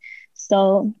cheating.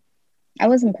 So I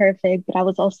wasn't perfect, but I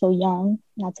was also young.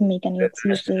 Not to make any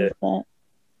excuses, but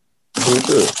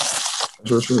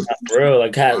real,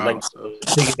 like thinking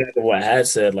back of what Had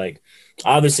said, like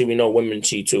obviously we know women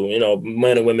cheat too. You know,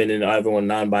 men and women and everyone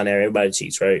non-binary, everybody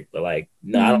cheats, right? But like,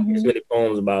 I don't hear many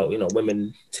poems about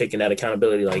women taking that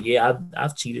accountability. Like, yeah,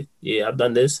 I've cheated. Yeah, I've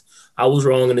done this. I was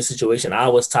wrong in this situation. I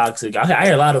was toxic. I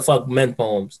hear a lot of fuck men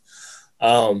poems.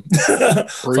 Like,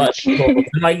 you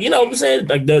know what I'm saying?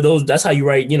 Like those, that's how you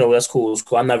write, that's cool. It's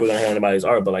cool. I'm never gonna hear anybody's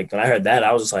art, but like when I heard that,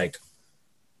 I was just like,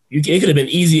 it could have been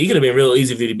easy. It could have been real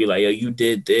easy for you to be like, yo, you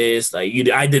did this. Like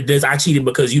I did this. I cheated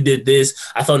because you did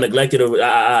this. I felt neglected.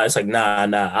 It's like, nah.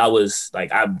 I was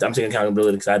like, I'm taking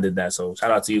accountability because I did that. So shout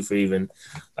out to you for even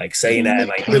like saying that and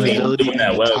like really doing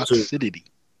that well too.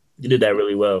 You did that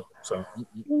really well. So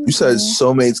you said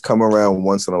soulmates come around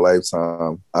once in a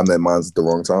lifetime. I met mine at the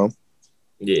wrong time.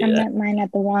 Yeah, I met mine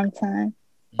at the wrong time.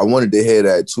 I wanted to hear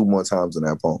that 2 more times in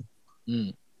that poem.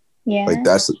 Yeah, like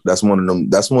that's one of them.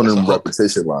 That's one of them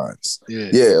repetition lines.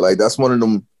 Yeah, like that's one of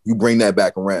them. You bring that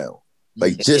back around,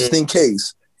 like just in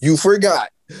case you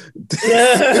forgot.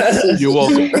 You're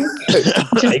welcome.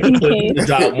 Just in case.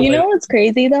 You know what's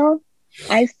crazy though?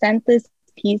 I sent this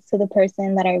piece to the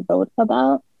person that I wrote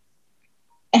about,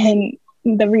 and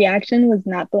the reaction was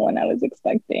not the one I was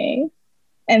expecting.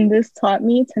 And this taught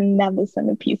me to never send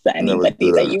a piece to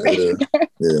anybody that you write.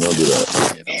 Yeah, don't do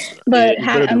that. But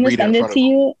I'm gonna send it to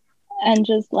you, and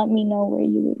just let me know where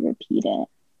you would repeat it,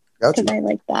 because I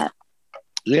like that.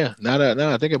 Yeah, now that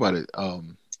I think about it,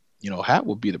 Hat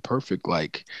would be the perfect.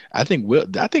 Like, I think we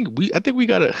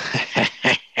gotta.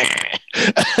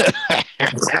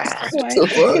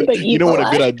 You know when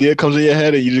a good idea comes in your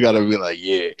head, and you just gotta be like,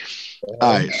 yeah.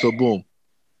 All right, so boom,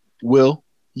 Will,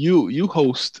 you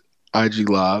host IG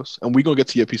Lives, and we're gonna get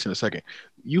to your piece in a second.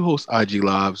 You host IG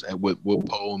Lives and with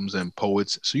poems and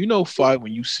poets, so fight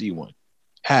when you see one.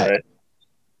 hat. Right.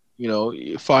 You know,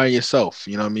 fire yourself.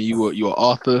 You know what I mean? You're an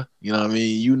author. You know what I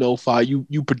mean? You know fire.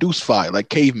 You produce fire like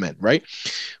cavemen, right?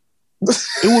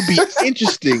 It would be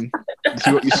interesting.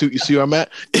 You see where I'm at?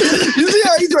 You see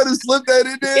how he tried to slip that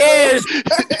in there?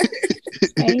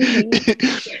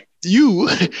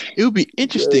 Yes. It would be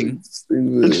interesting.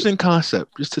 Interesting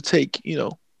concept, just to take a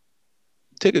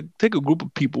group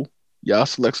of people, y'all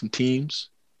select some teams,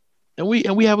 and we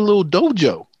have a little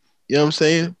dojo. You know what I'm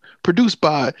saying? Produced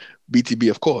by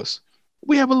BTB, of course.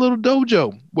 We have a little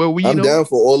dojo where I'm down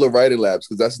for all the writing labs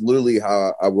because that's literally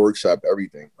how I workshop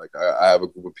everything. Like I have a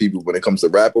group of people when it comes to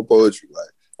rap or poetry. Like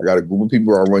I got a group of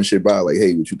people I run shit by. Like,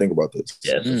 hey, what you think about this?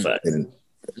 Yeah, that's a fact. And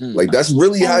like that's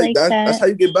really that's how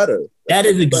you get better. That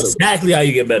is exactly how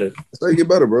you get better. That's how you get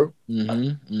better, bro.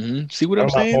 See what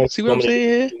I'm saying? See what I'm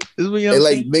saying? This is what and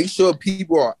like make sure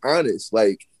people are honest.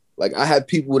 Like I have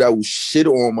people that will shit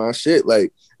on my shit.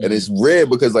 Like, and it's rare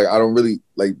because like I don't really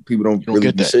like people don't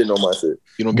really be shitting on my shit.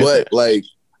 You don't get but that. Like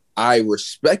I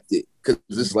respect it because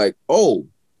it's like, oh,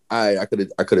 I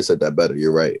could have said that better.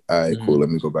 You're right. All right, cool. Let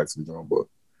me go back to the drawing board.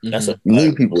 That's you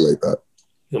need people like that.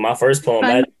 My first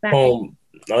poem. Poem.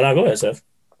 No, go ahead, Seth.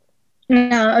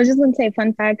 No, I was just gonna say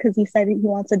fun fact because he said he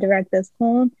wants to direct this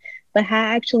poem, but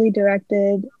Hat actually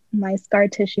directed my scar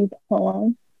tissue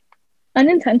poem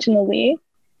unintentionally.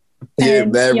 Yeah,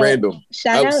 man, random.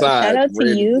 Shout out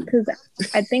to you because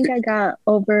I think I got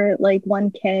over like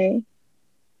 1K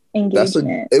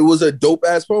engagement. It was a dope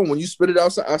ass poem. When you spit it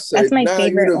outside, I said, that's my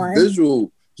favorite one.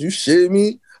 Visual. You shitting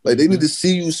me? Like they need to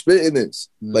see you spitting this.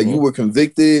 Like you were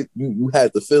convicted. You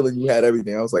had the feeling. You had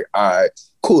everything. I was like, all right,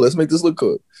 cool. Let's make this look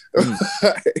good. And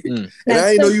I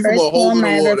didn't know you from a hole in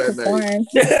the wall that night.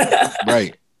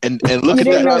 Right. And look at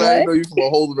that. I didn't know you from a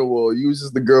hole in the wall. You was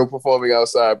just the girl performing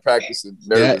outside, practicing,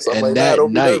 nervous. I'm like, that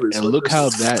don't night, be nervous. and look how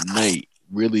that night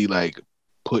really like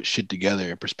put shit together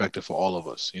in perspective for all of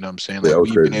us. You know what I'm saying? Like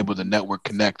we've been able to network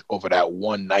connect over that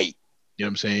one night. You know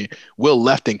what I'm saying? Will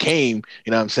left and came,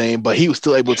 you know what I'm saying? But he was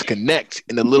still able to connect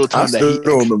in the little time that he... I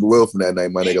don't remember Will from that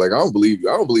night, my nigga. Like, I don't believe you.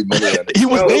 I don't believe none of that. He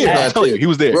was there. I'm telling you, he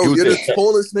was there. Bro, he was you're there. the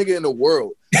tallest nigga in the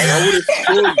world. Like, I would have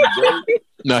shown you, bro.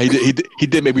 No, he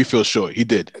did make me feel short. He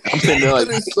did. I'm sitting there like...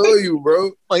 I didn't show you,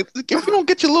 bro. Like, if you don't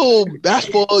get your little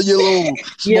basketball, your little...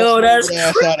 Yo, that's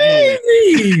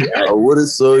crazy. I would have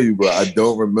saw you, but I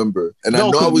don't remember. And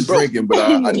I know I was drinking, but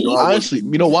I know honestly,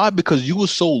 you know why? Because you was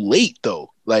so late,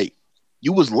 though. Like,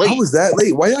 you was late. I was that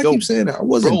late. Why y'all keep saying that? I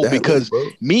wasn't that because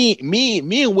late, bro.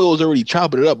 Me and Will was already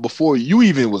chopping it up before you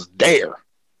even was there.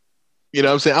 You know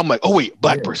what I'm saying? I'm like, oh wait,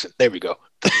 black person. There we go.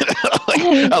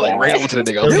 I like ran over to the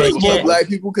nigga. I was There like, was more black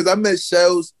people because I met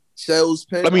Shell's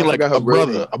pen. I mean, like a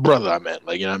brother. I meant,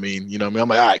 like, you know what I mean. You know what I mean? I'm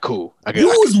like, all right, cool. You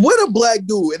was with a black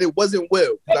dude, and it wasn't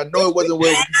Will. I know it wasn't Will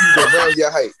because he was around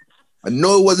your height. I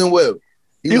know it wasn't Will.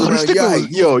 He was around your height.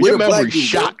 Yo, your memory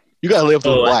shot. You gotta live for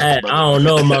the black. I don't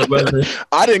know, my brother.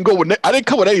 I didn't come with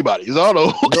anybody. So I don't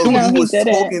know. No, you was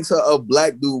talking to a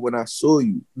black dude when I saw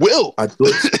you. Will. I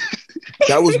thought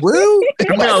that was Will. I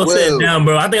think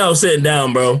I was sitting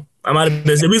down, bro. I might have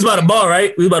been. We was by the bar,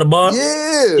 right? We was by the bar.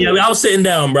 Yeah. I was sitting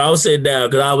down, bro. I was sitting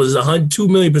down because I was 2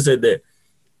 million% there.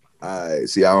 I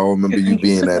see. I don't remember you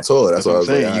being that tall. That's what I was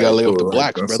saying. Like, you gotta lay off the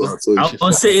blacks, brother. I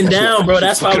was sitting down, bro.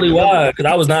 That's probably why. Because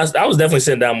I was definitely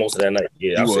sitting down most of that night.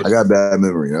 Yeah, I got bad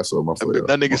memory. That's what my fault.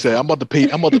 That nigga said, "I'm about to pay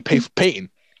for painting."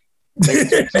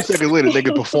 2 seconds later,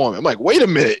 nigga performing. I'm like, wait a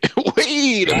minute.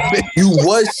 You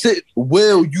was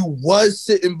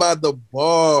sitting by the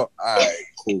bar. All right,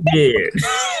 cool. Yeah.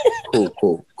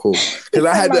 Cool. Because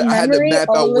I had to map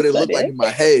out what it looked like in my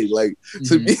head, like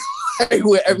to me.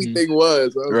 Where everything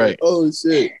was. I was right. Like, oh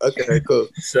shit. Okay, cool.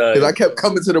 Because I kept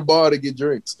coming to the bar to get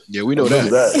drinks. Yeah, we know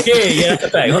that. Yeah, that's a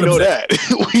fact. We know that.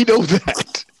 We know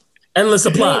that. Endless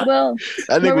supply. Well,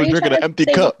 that nigga was drinking an empty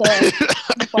cup.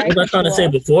 What was I trying to say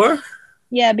before?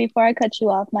 Yeah, before I cut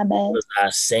you off, my bad. What was I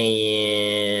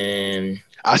saying?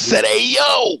 I said, hey,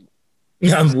 yo.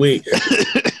 I'm weak.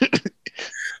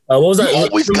 What was that? You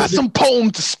always got some poem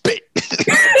to spit.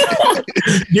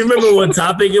 You remember what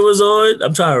topic it was on?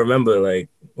 I'm trying to remember. Like,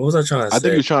 what was I trying to say? I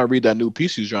think he was trying to read that new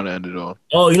piece he was trying to end it on.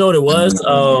 Oh, you know what it was?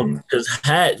 Because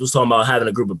Hat was talking about having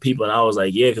a group of people, and I was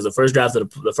like, yeah, because the first draft of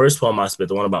the first poem I spit,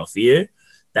 the one about fear,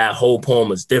 that whole poem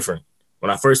was different. When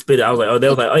I first spit it, I was like, oh, they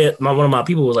was like, oh yeah, one of my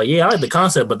people was like, yeah, I like the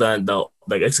concept, but then the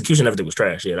like execution, everything was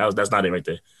trash. Yeah, that's not it right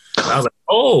there. And I was like,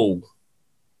 oh.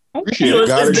 You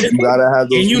gotta have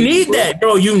those. And you need that,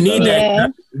 bro. You need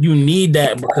that. You need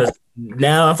that because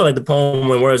now I feel like the poem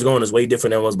when where it's going is way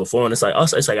different than it was before. And it's like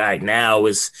us, it's like all right, now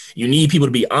you need people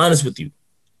to be honest with you.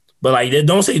 But like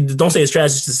don't say it's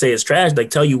trash just to say it's trash. Like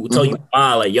tell you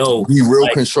why, like yo. Be real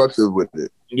constructive with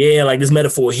it. Yeah, like this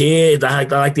metaphor here, I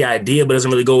like the idea, but it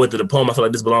doesn't really go with the poem. I feel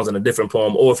like this belongs in a different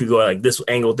poem. Or if you go like this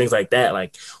angle, things like that,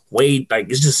 like wait, like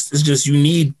it's just you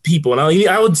need people, and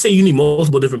I would say you need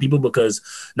multiple different people because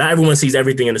not everyone sees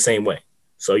everything in the same way.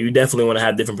 So you definitely want to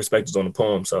have different perspectives on the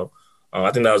poem. So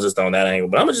I think that was just on that angle.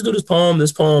 But I'm gonna just do this poem.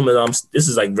 This poem is this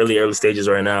is like really early stages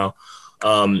right now.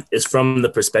 It's from the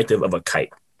perspective of a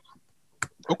kite.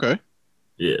 Okay.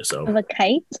 Yeah. So Of a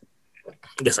kite?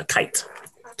 I guess a kite.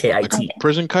 K-I-T. Like a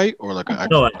prison kite or like an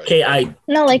actual No, kite? K-I.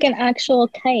 No, like an actual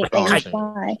kite Oh, that I you see.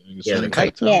 fly. Yeah, the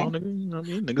kite. I don't know, nigga, you know what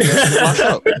I mean? Niggas got to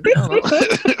lock up. I don't know.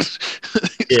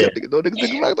 Yeah. No niggas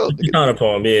think locked up. It's not a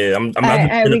poem. Yeah, I'm All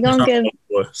right, we gonna give.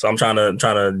 So I'm trying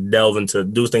to delve into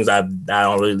do things I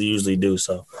don't really usually do.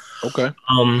 So Okay.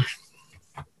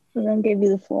 We're gonna give you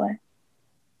the floor.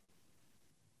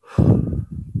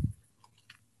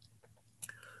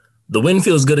 The wind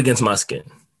feels good against my skin.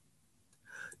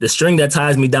 The string that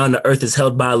ties me down to earth is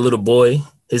held by a little boy.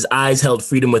 His eyes held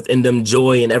freedom within them,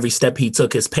 joy in every step he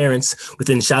took. His parents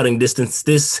within shouting distance.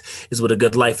 This is what a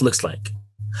good life looks like.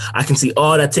 I can see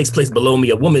all that takes place below me.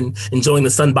 A woman enjoying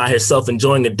the sun by herself,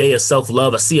 enjoying a day of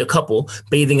self-love. I see a couple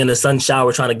bathing in a sun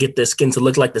shower, trying to get their skin to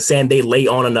look like the sand they lay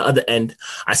on the other end.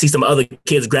 I see some other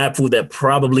kids grab food that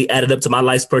probably added up to my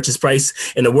life's purchase price.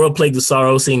 In a world plagued with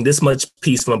sorrow, seeing this much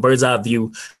peace from a bird's eye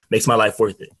view makes my life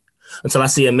worth it. Until I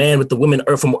see a man with the women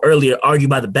from earlier argue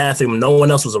by the bathroom. No one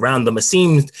else was around them. It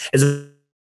seemed as if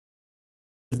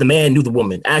the man knew the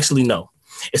woman. Actually, no.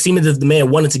 It seemed as if the man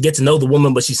wanted to get to know the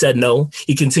woman, but she said no.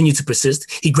 He continued to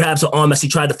persist. He grabs her arm as she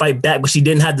tried to fight back, but she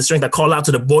didn't have the strength. I call out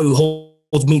to the boy who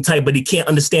holds me tight, but he can't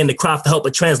understand the cry for help.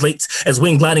 It translates as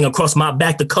wind gliding across my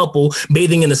back. The couple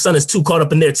bathing in the sun is too caught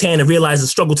up in their tan and realize the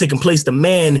struggle taking place. The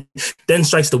man then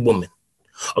strikes the woman.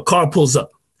 A car pulls up.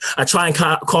 I try and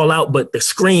call out, but the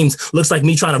screams looks like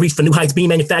me trying to reach for new heights, being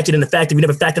manufactured in the factory. We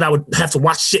never factored I would have to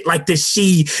watch shit like this.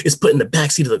 She is put in the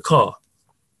backseat of the car.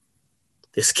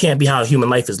 This can't be how a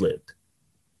human life is lived.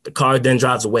 The car then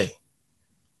drives away.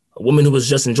 A woman who was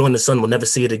just enjoying the sun will never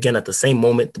see it again. At the same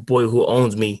moment, the boy who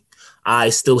owns me, I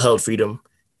still held freedom.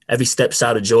 Every step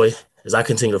shouted joy as I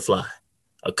continue to fly.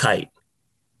 A kite,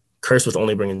 cursed with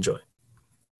only bringing joy.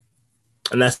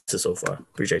 And that's it so far.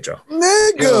 Appreciate y'all.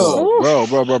 Nigga.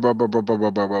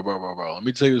 Bro. Let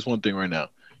me tell you this one thing right now.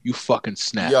 You fucking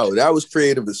snapped. Yo, that was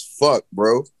creative as fuck,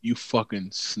 bro. You fucking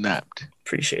snapped.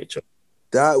 Appreciate y'all.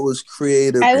 That was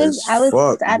creative I was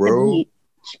fuck, at bro. the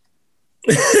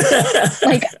beach.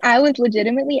 Like I was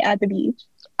legitimately at the beach.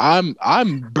 I'm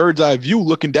bird's eye view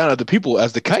looking down at the people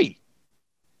as the kite.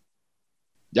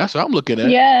 That's what I'm looking at.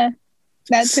 Yeah,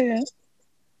 that too.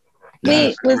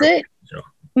 Wait, was it?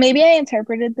 Maybe I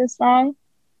interpreted this wrong,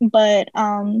 but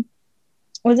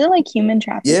was it like human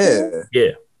trafficking?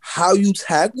 Yeah. How you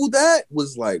tackled that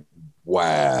was like,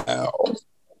 wow.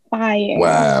 Fire.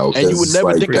 Wow. And you would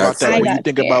never think about that when you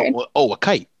think scared. about, a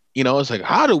kite. You know, it's like,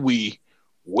 how do we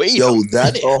wait? Yo,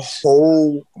 that's a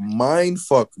whole mind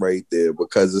fuck right there,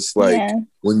 because it's like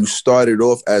when you started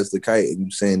off as the kite and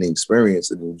you saying the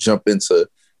experience and you jump into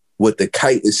what the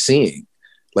kite is seeing.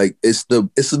 Like it's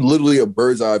literally a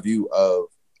bird's eye view of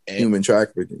human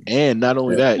trafficking. And not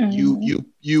only that,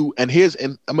 you and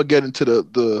I'm gonna get into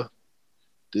the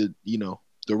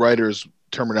writer's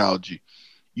terminology.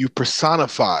 You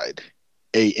personified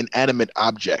a inanimate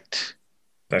object.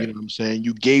 Right. You know what I'm saying?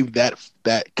 You gave that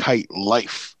kite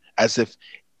life as if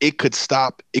it could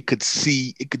stop, it could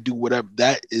see, it could do whatever.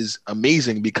 That is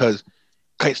amazing because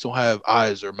kites don't have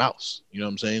eyes or mouths. You know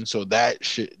what I'm saying? So that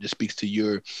shit just speaks to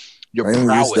your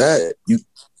prowess. That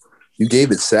you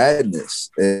gave it sadness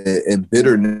and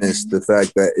bitterness, the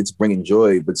fact that it's bringing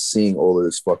joy, but seeing all of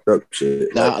this fucked up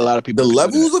shit. Nah, a lot of people. The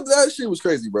levels of that shit was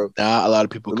crazy, bro. Nah, a lot of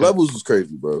people. The levels was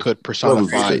crazy, bro. Could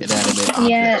personify inanimate objects.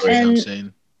 Yeah, you know what I'm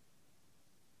saying?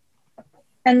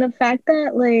 And the fact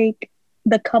that like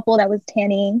the couple that was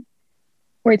tanning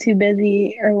were too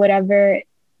busy or whatever,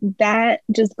 that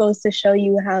just goes to show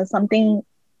you how something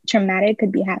traumatic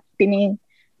could be happening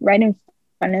right in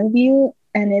front of you,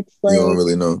 and it's like you don't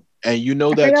really know. And you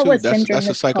know that too. That's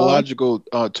a psychological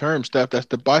term, Steph. That's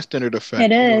the bystander effect.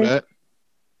 It is. You know that?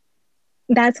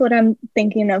 That's what I'm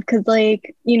thinking of. Because,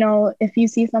 like, you know, if you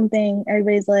see something,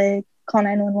 everybody's like, call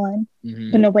 911,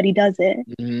 but nobody does it.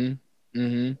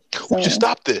 So, we should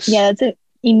stop this. Yeah, that's it.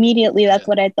 Immediately, that's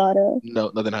what I thought of.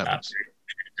 No, nothing happens.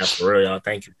 That's for real, y'all.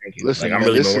 Thank you. Listen, like, man, I'm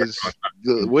really this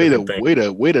is way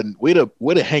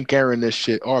to Hank Aaron this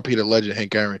shit. RP the legend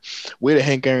Hank Aaron. Way to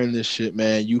Hank Aaron this shit,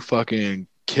 man. You fucking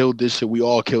killed this shit. We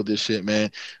all killed this shit, man.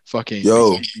 Fucking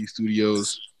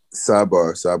Studios.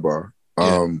 Sidebar.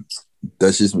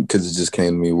 That's just because it just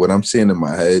came to me. What I'm seeing in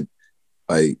my head,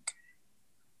 like,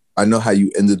 I know how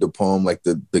you ended the poem. Like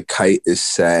the kite is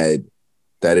sad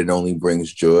that it only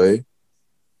brings joy.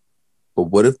 But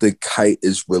what if the kite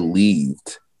is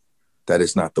relieved that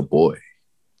it's not the boy?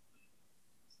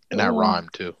 And that rhyme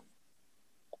too.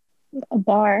 A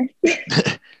bar.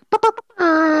 Listen,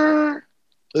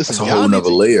 that's a whole nother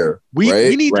layer.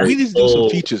 We need to do some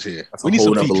features here. That's we need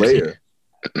some features layer.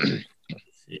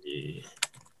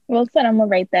 Well said, I'm gonna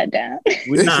write that down.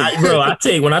 Nah, bro, I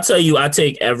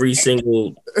take every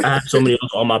single. I have so many of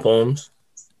all my poems.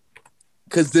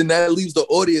 Because then that leaves the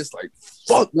audience like,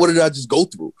 fuck, what did I just go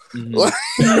through? Mm-hmm.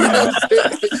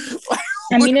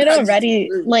 I mean, it already,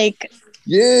 like,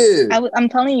 yeah. I'm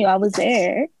telling you, I was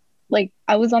there. Like,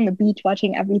 I was on the beach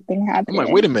watching everything happen. I'm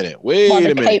like, wait a minute.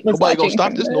 Nobody gonna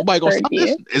stop this? Nobody gonna stop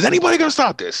this? Is anybody gonna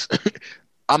stop this?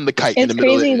 I'm the kite in the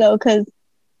middle of it. It's crazy, though, because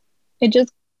it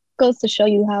just goes to show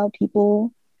you how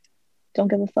people don't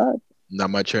give a fuck. Not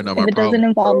my chair, not my problem. If it doesn't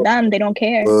involve them, they don't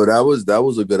care. Bro, that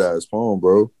was a good ass poem,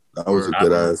 bro. That was a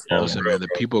good ass poem. Listen, man, the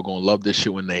people are gonna love this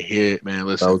shit when they hear it, man.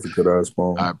 Listen, that was a good ass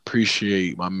poem. I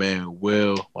appreciate my man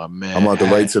Will, my man. I'm about to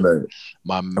write tonight.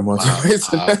 My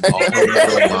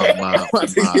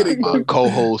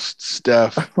co-host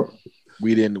Steph.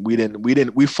 We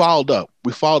followed up.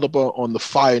 We followed up on the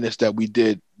fireness that we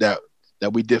did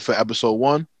for episode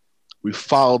 1. We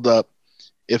followed up,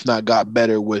 if not got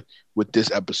better with this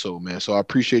episode, man. So I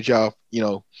appreciate y'all,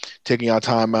 taking y'all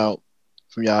time out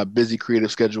from y'all busy creative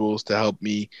schedules to help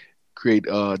me create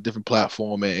a different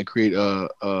platform and create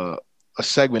a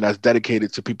segment that's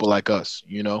dedicated to people like us,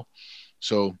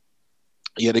 So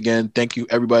yet again, thank you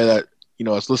everybody that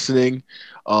is listening.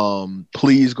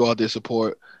 Please go out there,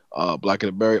 support Black and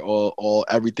the Berry, all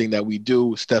everything that we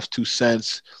do. Steph's 2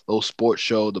 Cents, Little Sports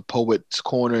Show, the Poets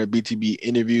Corner, BTB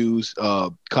interviews,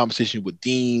 conversation with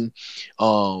Dean,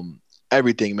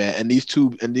 everything, man. And these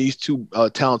two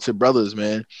talented brothers,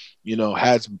 man.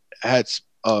 Hats.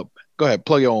 Go ahead,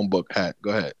 plug your own book, Hat.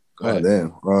 Go ahead. Oh,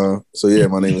 damn. So yeah,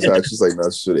 my name is Hat. Just like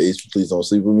that's to the H. Please don't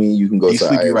sleep with me. You can go to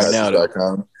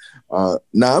iamhatches.com.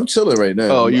 Nah, I'm chilling right now.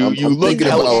 Oh, I'm thinking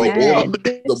about all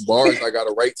the bars I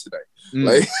gotta write today.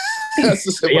 Like, that's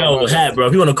just yo, Hat, bro.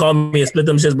 If you want to call me and split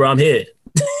them shits, bro, I'm here.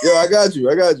 Yo, I got you.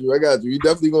 We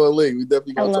definitely gonna link. We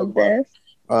definitely gonna talk about it.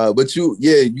 But you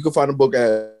can find the book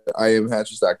at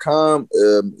iamhatches.com.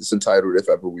 It's entitled If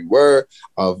Ever We Were.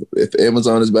 If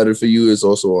Amazon is better for you, it's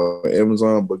also on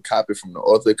Amazon, but copy from the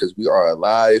author because we are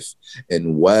alive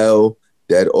and well.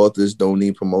 Dead authors don't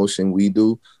need promotion. We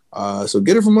do. So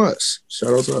get it from us.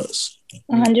 Shout out to us.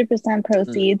 100%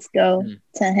 proceeds go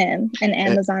to him, and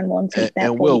Amazon won't take that.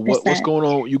 And Will, what's going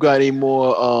on? You got any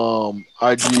more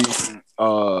IG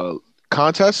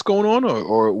contests going on,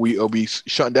 or are we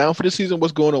shutting down for this season?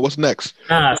 What's going on? What's next?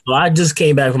 So I just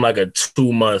came back from like a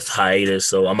 2-month hiatus,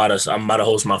 so I'm about to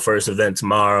host my first event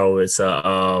tomorrow. It's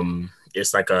an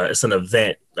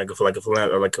event like a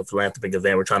philanthropic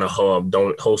event. We're trying to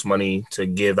host money to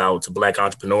give out to Black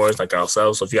entrepreneurs like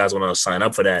ourselves. So if you guys want to sign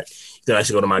up for that, you can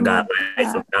actually go to my guy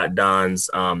Don's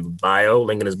bio,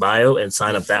 link in his bio, and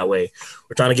sign up that way.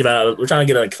 We're trying to get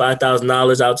like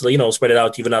 $5,000 out to spread it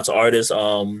out even out to artists,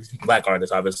 Black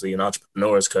artists obviously, and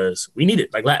entrepreneurs, because we need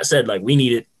it. Like Lat said, like we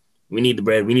need it. We need the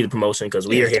bread. We need the promotion because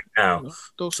we are here now.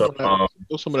 Throw some of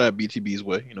that BTB's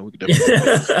way. We could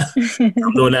definitely.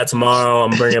 I'm doing that tomorrow.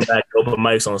 I'm bringing back open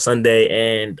mics on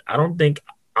Sunday, and I don't think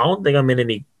I'm in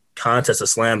any contests or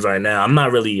slams right now. I'm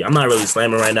not really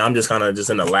slamming right now. I'm just kind of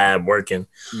in the lab working.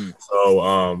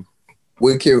 So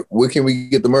where can we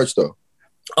get the merch though?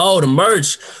 Oh, the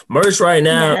merch right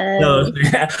now. No,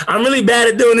 I'm really bad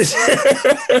at doing this.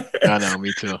 I know,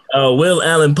 me too.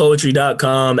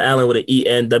 WillAllenPoetry.com, Allen with an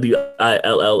ENWILLALLEN,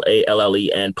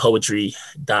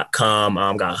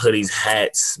 poetry.com. Got hoodies,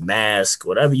 hats, masks,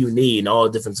 whatever you need, and all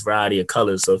different variety of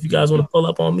colors. So if you guys want to pull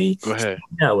up on me, go ahead.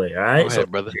 That way, all right?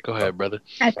 Go ahead, brother.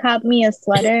 I copped me a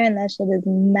sweater, and that shit is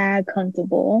mad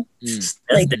comfortable.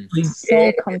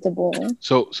 So comfortable.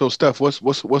 So Steph,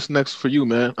 what's next for you,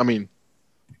 man? I mean,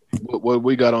 what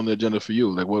we got on the agenda for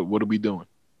you? Like, what are we doing?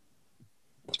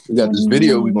 We got this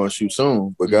video we're gonna shoot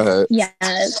soon, but go ahead.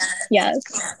 Yes.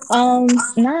 I'm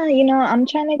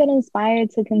trying to get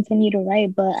inspired to continue to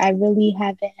write, but I really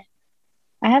haven't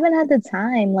had the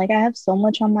time. Like, I have so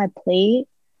much on my plate,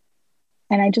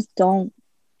 and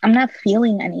I'm not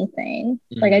feeling anything.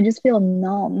 Like, I just feel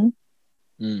numb.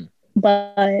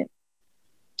 But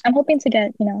I'm hoping to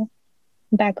get,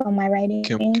 back on my writing.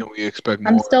 Can we expect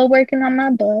more? I'm still working on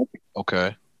my book.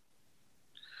 Okay.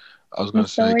 I was going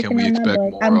to say, can we expect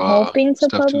more? I'm hoping to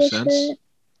publish it.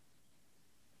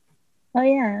 Oh,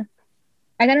 yeah.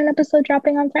 I got an episode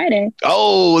dropping on Friday.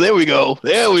 Oh, there we go.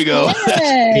 There we go.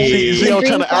 Yeah. You see, The I'm Green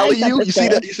trying to alley Flags you. You see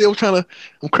that? episode. You see,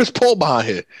 I'm Chris Paul behind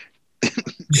here.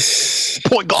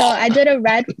 Point guard. So I did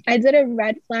a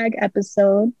red flag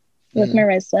episode with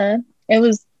Marissa.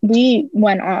 We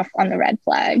went off on the red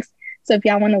flags. So if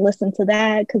y'all want to listen to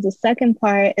that, because the second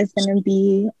part is going to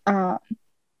be the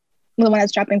one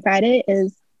that's dropping Friday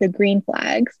is the green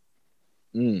flags.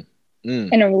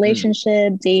 In a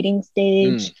relationship, dating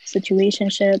stage,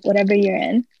 situationship, whatever you're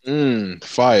in.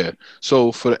 Fire.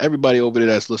 So for everybody over there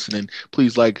that's listening,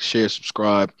 please like, share,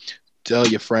 subscribe. Tell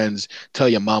your friends, tell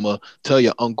your mama, tell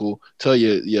your uncle, tell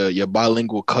your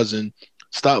bilingual cousin.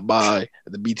 Stop by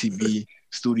the BTB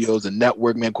Studios and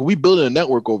network, man. Cause we building a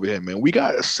network over here, man. We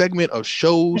got a segment of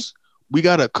shows. We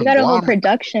got a whole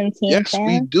production team. Yes,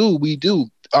 man. We do.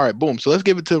 All right, boom. So let's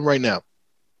give it to them right now.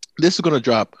 This is gonna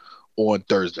drop on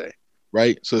Thursday,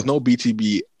 right? So there's no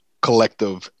BTB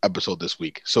collective episode this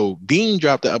week. So Dean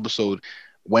dropped the episode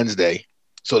Wednesday,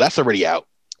 so that's already out.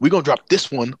 We're gonna drop this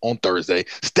one on Thursday.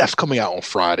 Steph's coming out on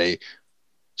Friday.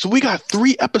 So we got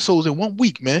 3 episodes in 1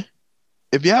 week, man.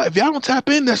 If y'all don't tap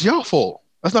in, that's y'all fault.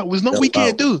 There's no we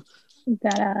can't do.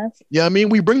 Badass. Yeah, I mean,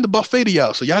 we bring the buffet to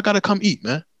y'all, so y'all gotta come eat,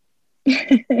 man.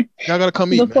 Y'all gotta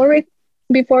come eat.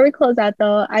 Before we close out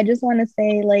though, I just want to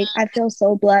say, like, I feel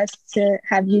so blessed to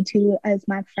have you two as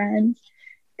my friends,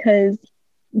 because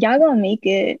y'all gonna make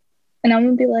it, and I'm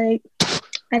gonna be like,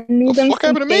 I knew them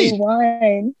since day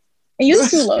one. And you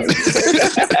too, Los.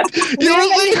 we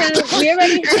already had this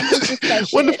discussion.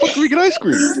 When the fuck do we get ice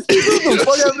cream? What the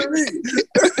fuck happened to me?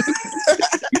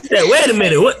 Yeah, wait a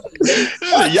minute. What?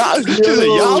 Y'all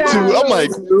two. I'm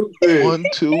like, 1,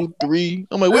 2, 3.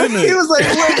 I'm like, wait a minute. He was like,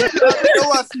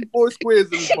 I see 4 squares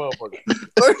in this motherfucker.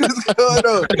 What is going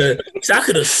on? So I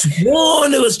could have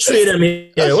sworn it was Trey them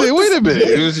here. I said, wait a minute.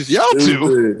 It was just y'all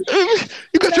two.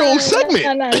 You got your own segment.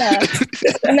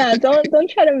 No,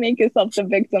 don't try to make yourself the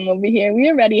victim over here. We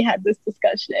already had this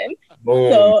discussion.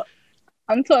 Boom. So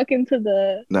I'm talking to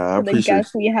the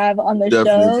guests we have on the show.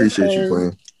 Definitely appreciate you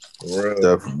playing.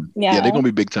 Definitely. Yeah, they're gonna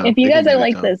be big time. If you guys are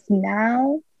like this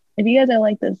now,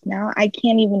 I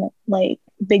can't even like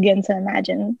begin to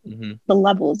imagine the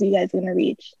levels you guys are gonna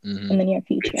reach in the near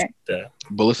future.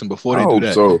 But listen, before they do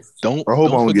that, don't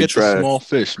forget the small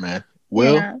fish, man.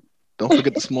 Don't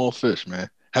forget the small fish, man.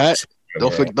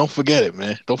 Don't forget it,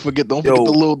 man. Don't forget the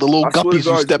little guppies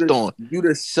you stepped on. You're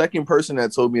the second person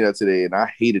that told me that today, and I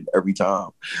hate it every time.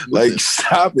 Like,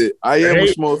 stop it. I am a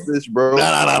small fish, bro.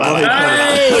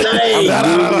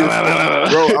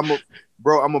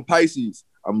 Bro, I'm a Pisces.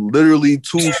 I'm literally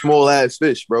 2 small ass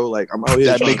fish, bro. Like, I'm out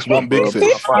here. That makes one big fish.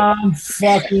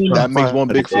 That makes one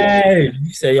big fish. Hey,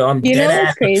 you say, yo, I'm dead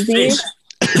ass crazy.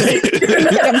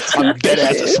 I'm dead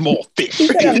ass a small fish. He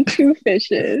said I'm 2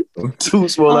 fishes. I'm 2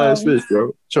 small ass fish,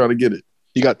 bro. Trying to get it.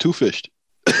 You got 2 fished.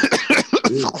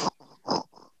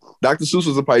 Dr. Seuss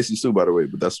was a Pisces too, by the way,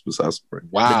 but that's besides the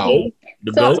point. Wow.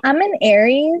 So I'm an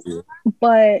Aries,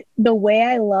 but the way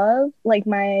I love, like,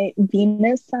 my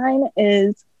Venus sign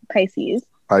is Pisces.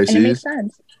 And it makes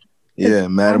sense. Yeah,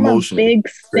 mad emotion. I'm a big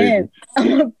simp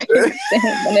when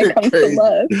it comes to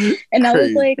love. And I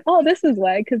was like, oh, this is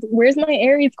why, because where's my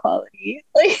Aries quality?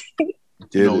 Like,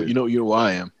 you know who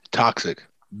I am. Toxic.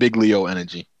 Big Leo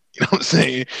energy. You know what I'm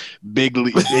saying? Big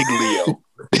Leo.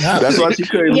 That's why she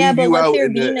couldn't leave you out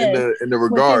in the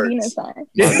regard.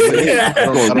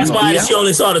 That's why she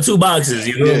only saw the 2 boxes.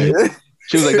 You know?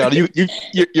 She was like, "No, you're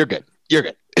good. You're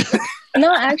good."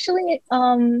 No, actually,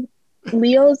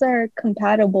 Leos are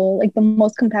compatible, like the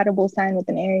most compatible sign with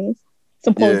an Aries,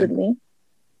 supposedly.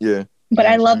 Yeah. But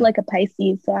I love like a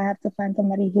Pisces, so I have to find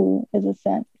somebody who is a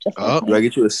simp. Just like me. I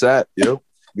get you a sap, yo.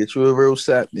 Get you a real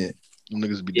sap, man. You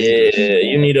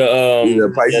need a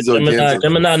Pisces or Cancer.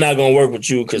 Gemini not gonna work with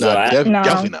you because definitely not.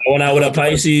 I went out with a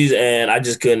Pisces and I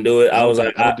just couldn't do it. I was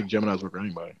like, I don't think Gemini's work for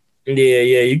anybody.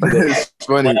 Yeah, you can go. It's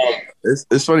funny.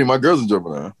 It's funny. My girl's a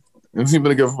Gemini. We've been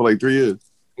together for like 3 years.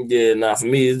 Yeah, nah. For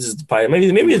me, it's just the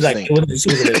Pisces. Maybe it's like she was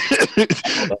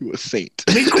you a saint.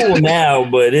 Be cool now,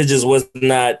 but it just was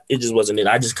not. It just wasn't it.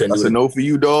 I just couldn't. That's do a no for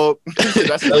you, dog.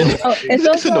 It's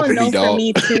also a no for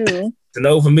me too. It's a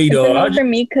no for me, dog. It's a no for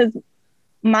me because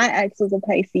my ex was a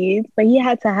Pisces, but he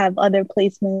had to have other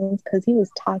placements because he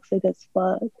was toxic as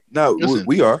fuck. No,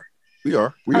 we are.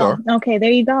 Okay,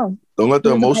 there you go. Don't let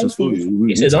the emotions fool you.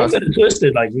 He said, "Don't get it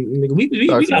twisted. Like we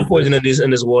got poison in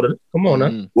this water. Come on,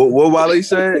 now." What Wale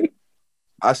said?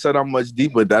 I said I'm much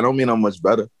deeper. That don't mean I'm much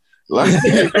better. Like,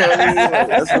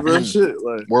 that's the real shit.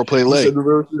 Like, wordplay late. The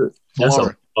real shit.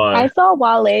 I saw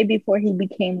Wale before he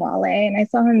became Wale, and I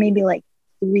saw him maybe like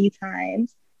 3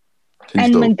 times.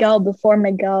 And dope. Miguel before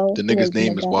Miguel. The nigga's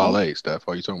name is Wale. Steph,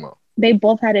 what are you talking about? They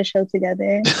both had a show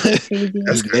together.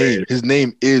 His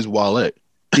name is Wale.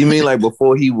 You mean like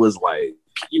before he was like,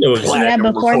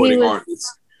 before he was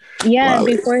artist. Wale.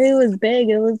 Before he was big,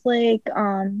 it was like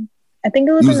I think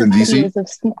it was in the city.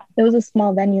 It was a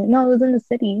small venue. No, it was in the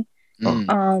city.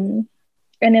 And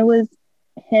it was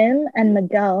him and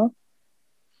Miguel.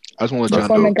 I just want to let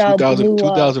you know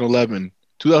 2011,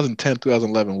 2010,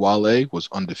 2011, Wale was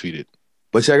undefeated.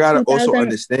 But you gotta also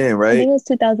understand, right? I think it was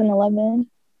 2011.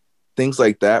 Things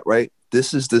like that, right?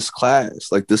 This is this class,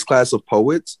 like this class of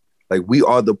poets. Like we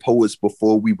are the poets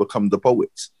before we become the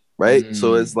poets, right?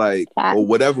 So it's like, or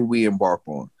whatever we embark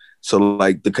on. So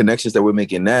like the connections that we're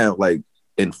making now, like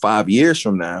in 5 years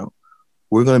from now,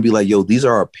 we're gonna be like, yo, these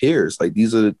are our peers. Like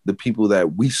these are the people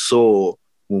that we saw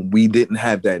when we didn't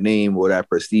have that name or that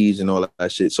prestige and all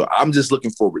that shit. So I'm just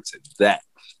looking forward to that.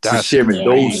 To sharing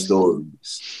those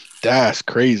stories. That's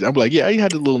crazy. I'm like, yeah, I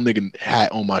had the little nigga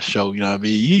hat on my show. You know what I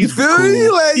mean? He's cool.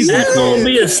 Like, he's gonna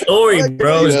be a story, like,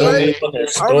 bro. It's gonna be a fucking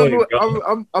story,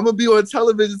 I'm gonna be on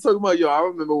television talking about, yo, I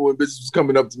remember when bitches was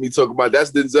coming up to me talking about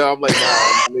that's Denzel. I'm like, nah,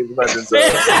 my name is not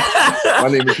Denzel. My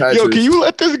name is Patrick. Yo, can you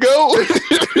let this go?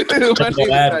 My name is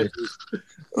Patrick.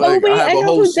 Like, wait, I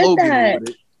know who did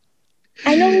that.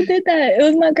 I know who did that. It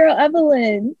was my girl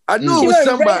Evelyn. I knew it was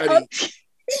somebody.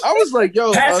 I was like,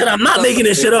 yo. I'm not making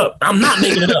this shit up. I'm not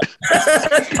making it up.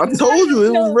 I told you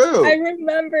it was real. I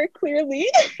remember clearly.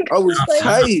 I was like,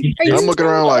 tight. I'm looking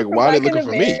around like, why are they looking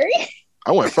for me?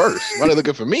 I went first. Why are they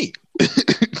looking for me?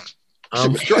 She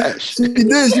was trash. She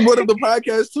did. She brought up the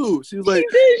podcast too. She was like,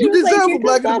 you deserve for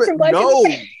Black and Black. No,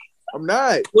 I'm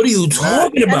not. What are you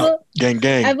talking about? Gang.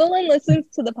 Evelyn listens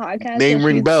to the podcast. Name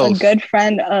ring bells. A good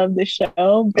friend of the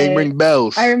show. Name ring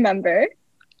bells. I remember.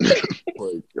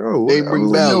 Like, yo, they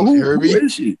bring bells. Who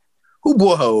is she? Who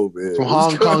brought her over here? From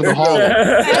Hong Kong to Harlem.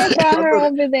 I brought her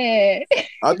over there.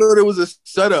 I thought it was a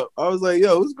setup. I was like,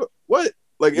 yo, what?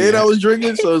 Like, and I was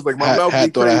drinking, so it was like my mouth. I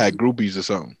thought I had groupies or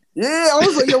something. Yeah, I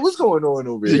was like, yo, what's going on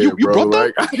over here? You bro? brought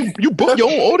that? Like, you brought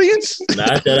your own audience?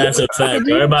 Nah, that's a fact.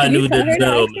 Everybody knew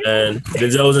Denzel, man.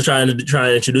 Denzel wasn't trying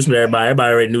to introduce me to everybody.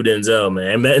 Everybody already knew Denzel,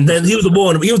 man. And then he was the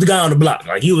boy. He was the guy on the block.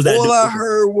 Like he was that. All dude. I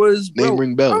heard was, name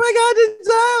ring bells. Oh my God,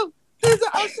 Denzel.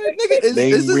 I said, nigga, is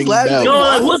his last name? Yo,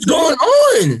 like, what's going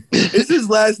on? It's his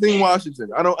last name Washington.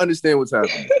 I don't understand what's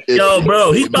happening. Yo,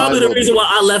 bro, he's probably the reason why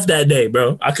I left that day,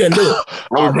 bro. I couldn't do it.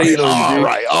 All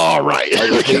right.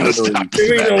 The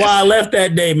reason why I left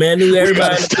that day, man. Knew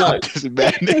everybody. Stop this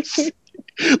madness.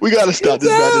 We gotta stop this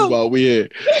madness while we here.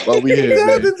 Man.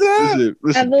 Listen.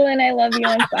 Evelyn, I love you.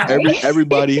 I'm sorry.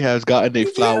 Everybody has gotten their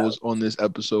flowers on this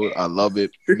episode. I love it,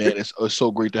 man. It's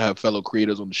so great to have fellow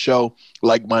creators on the show,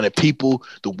 like-minded people.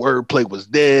 The wordplay was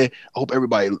there. I hope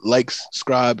everybody likes,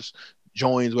 subscribes,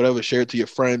 joins, whatever. Share it to your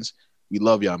friends. We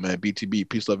love y'all, man. BTB,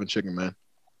 peace, love, and chicken, man.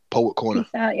 Poet Corner.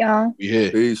 Peace out, y'all. We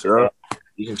here. Peace, y'all.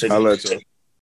 You can check it out.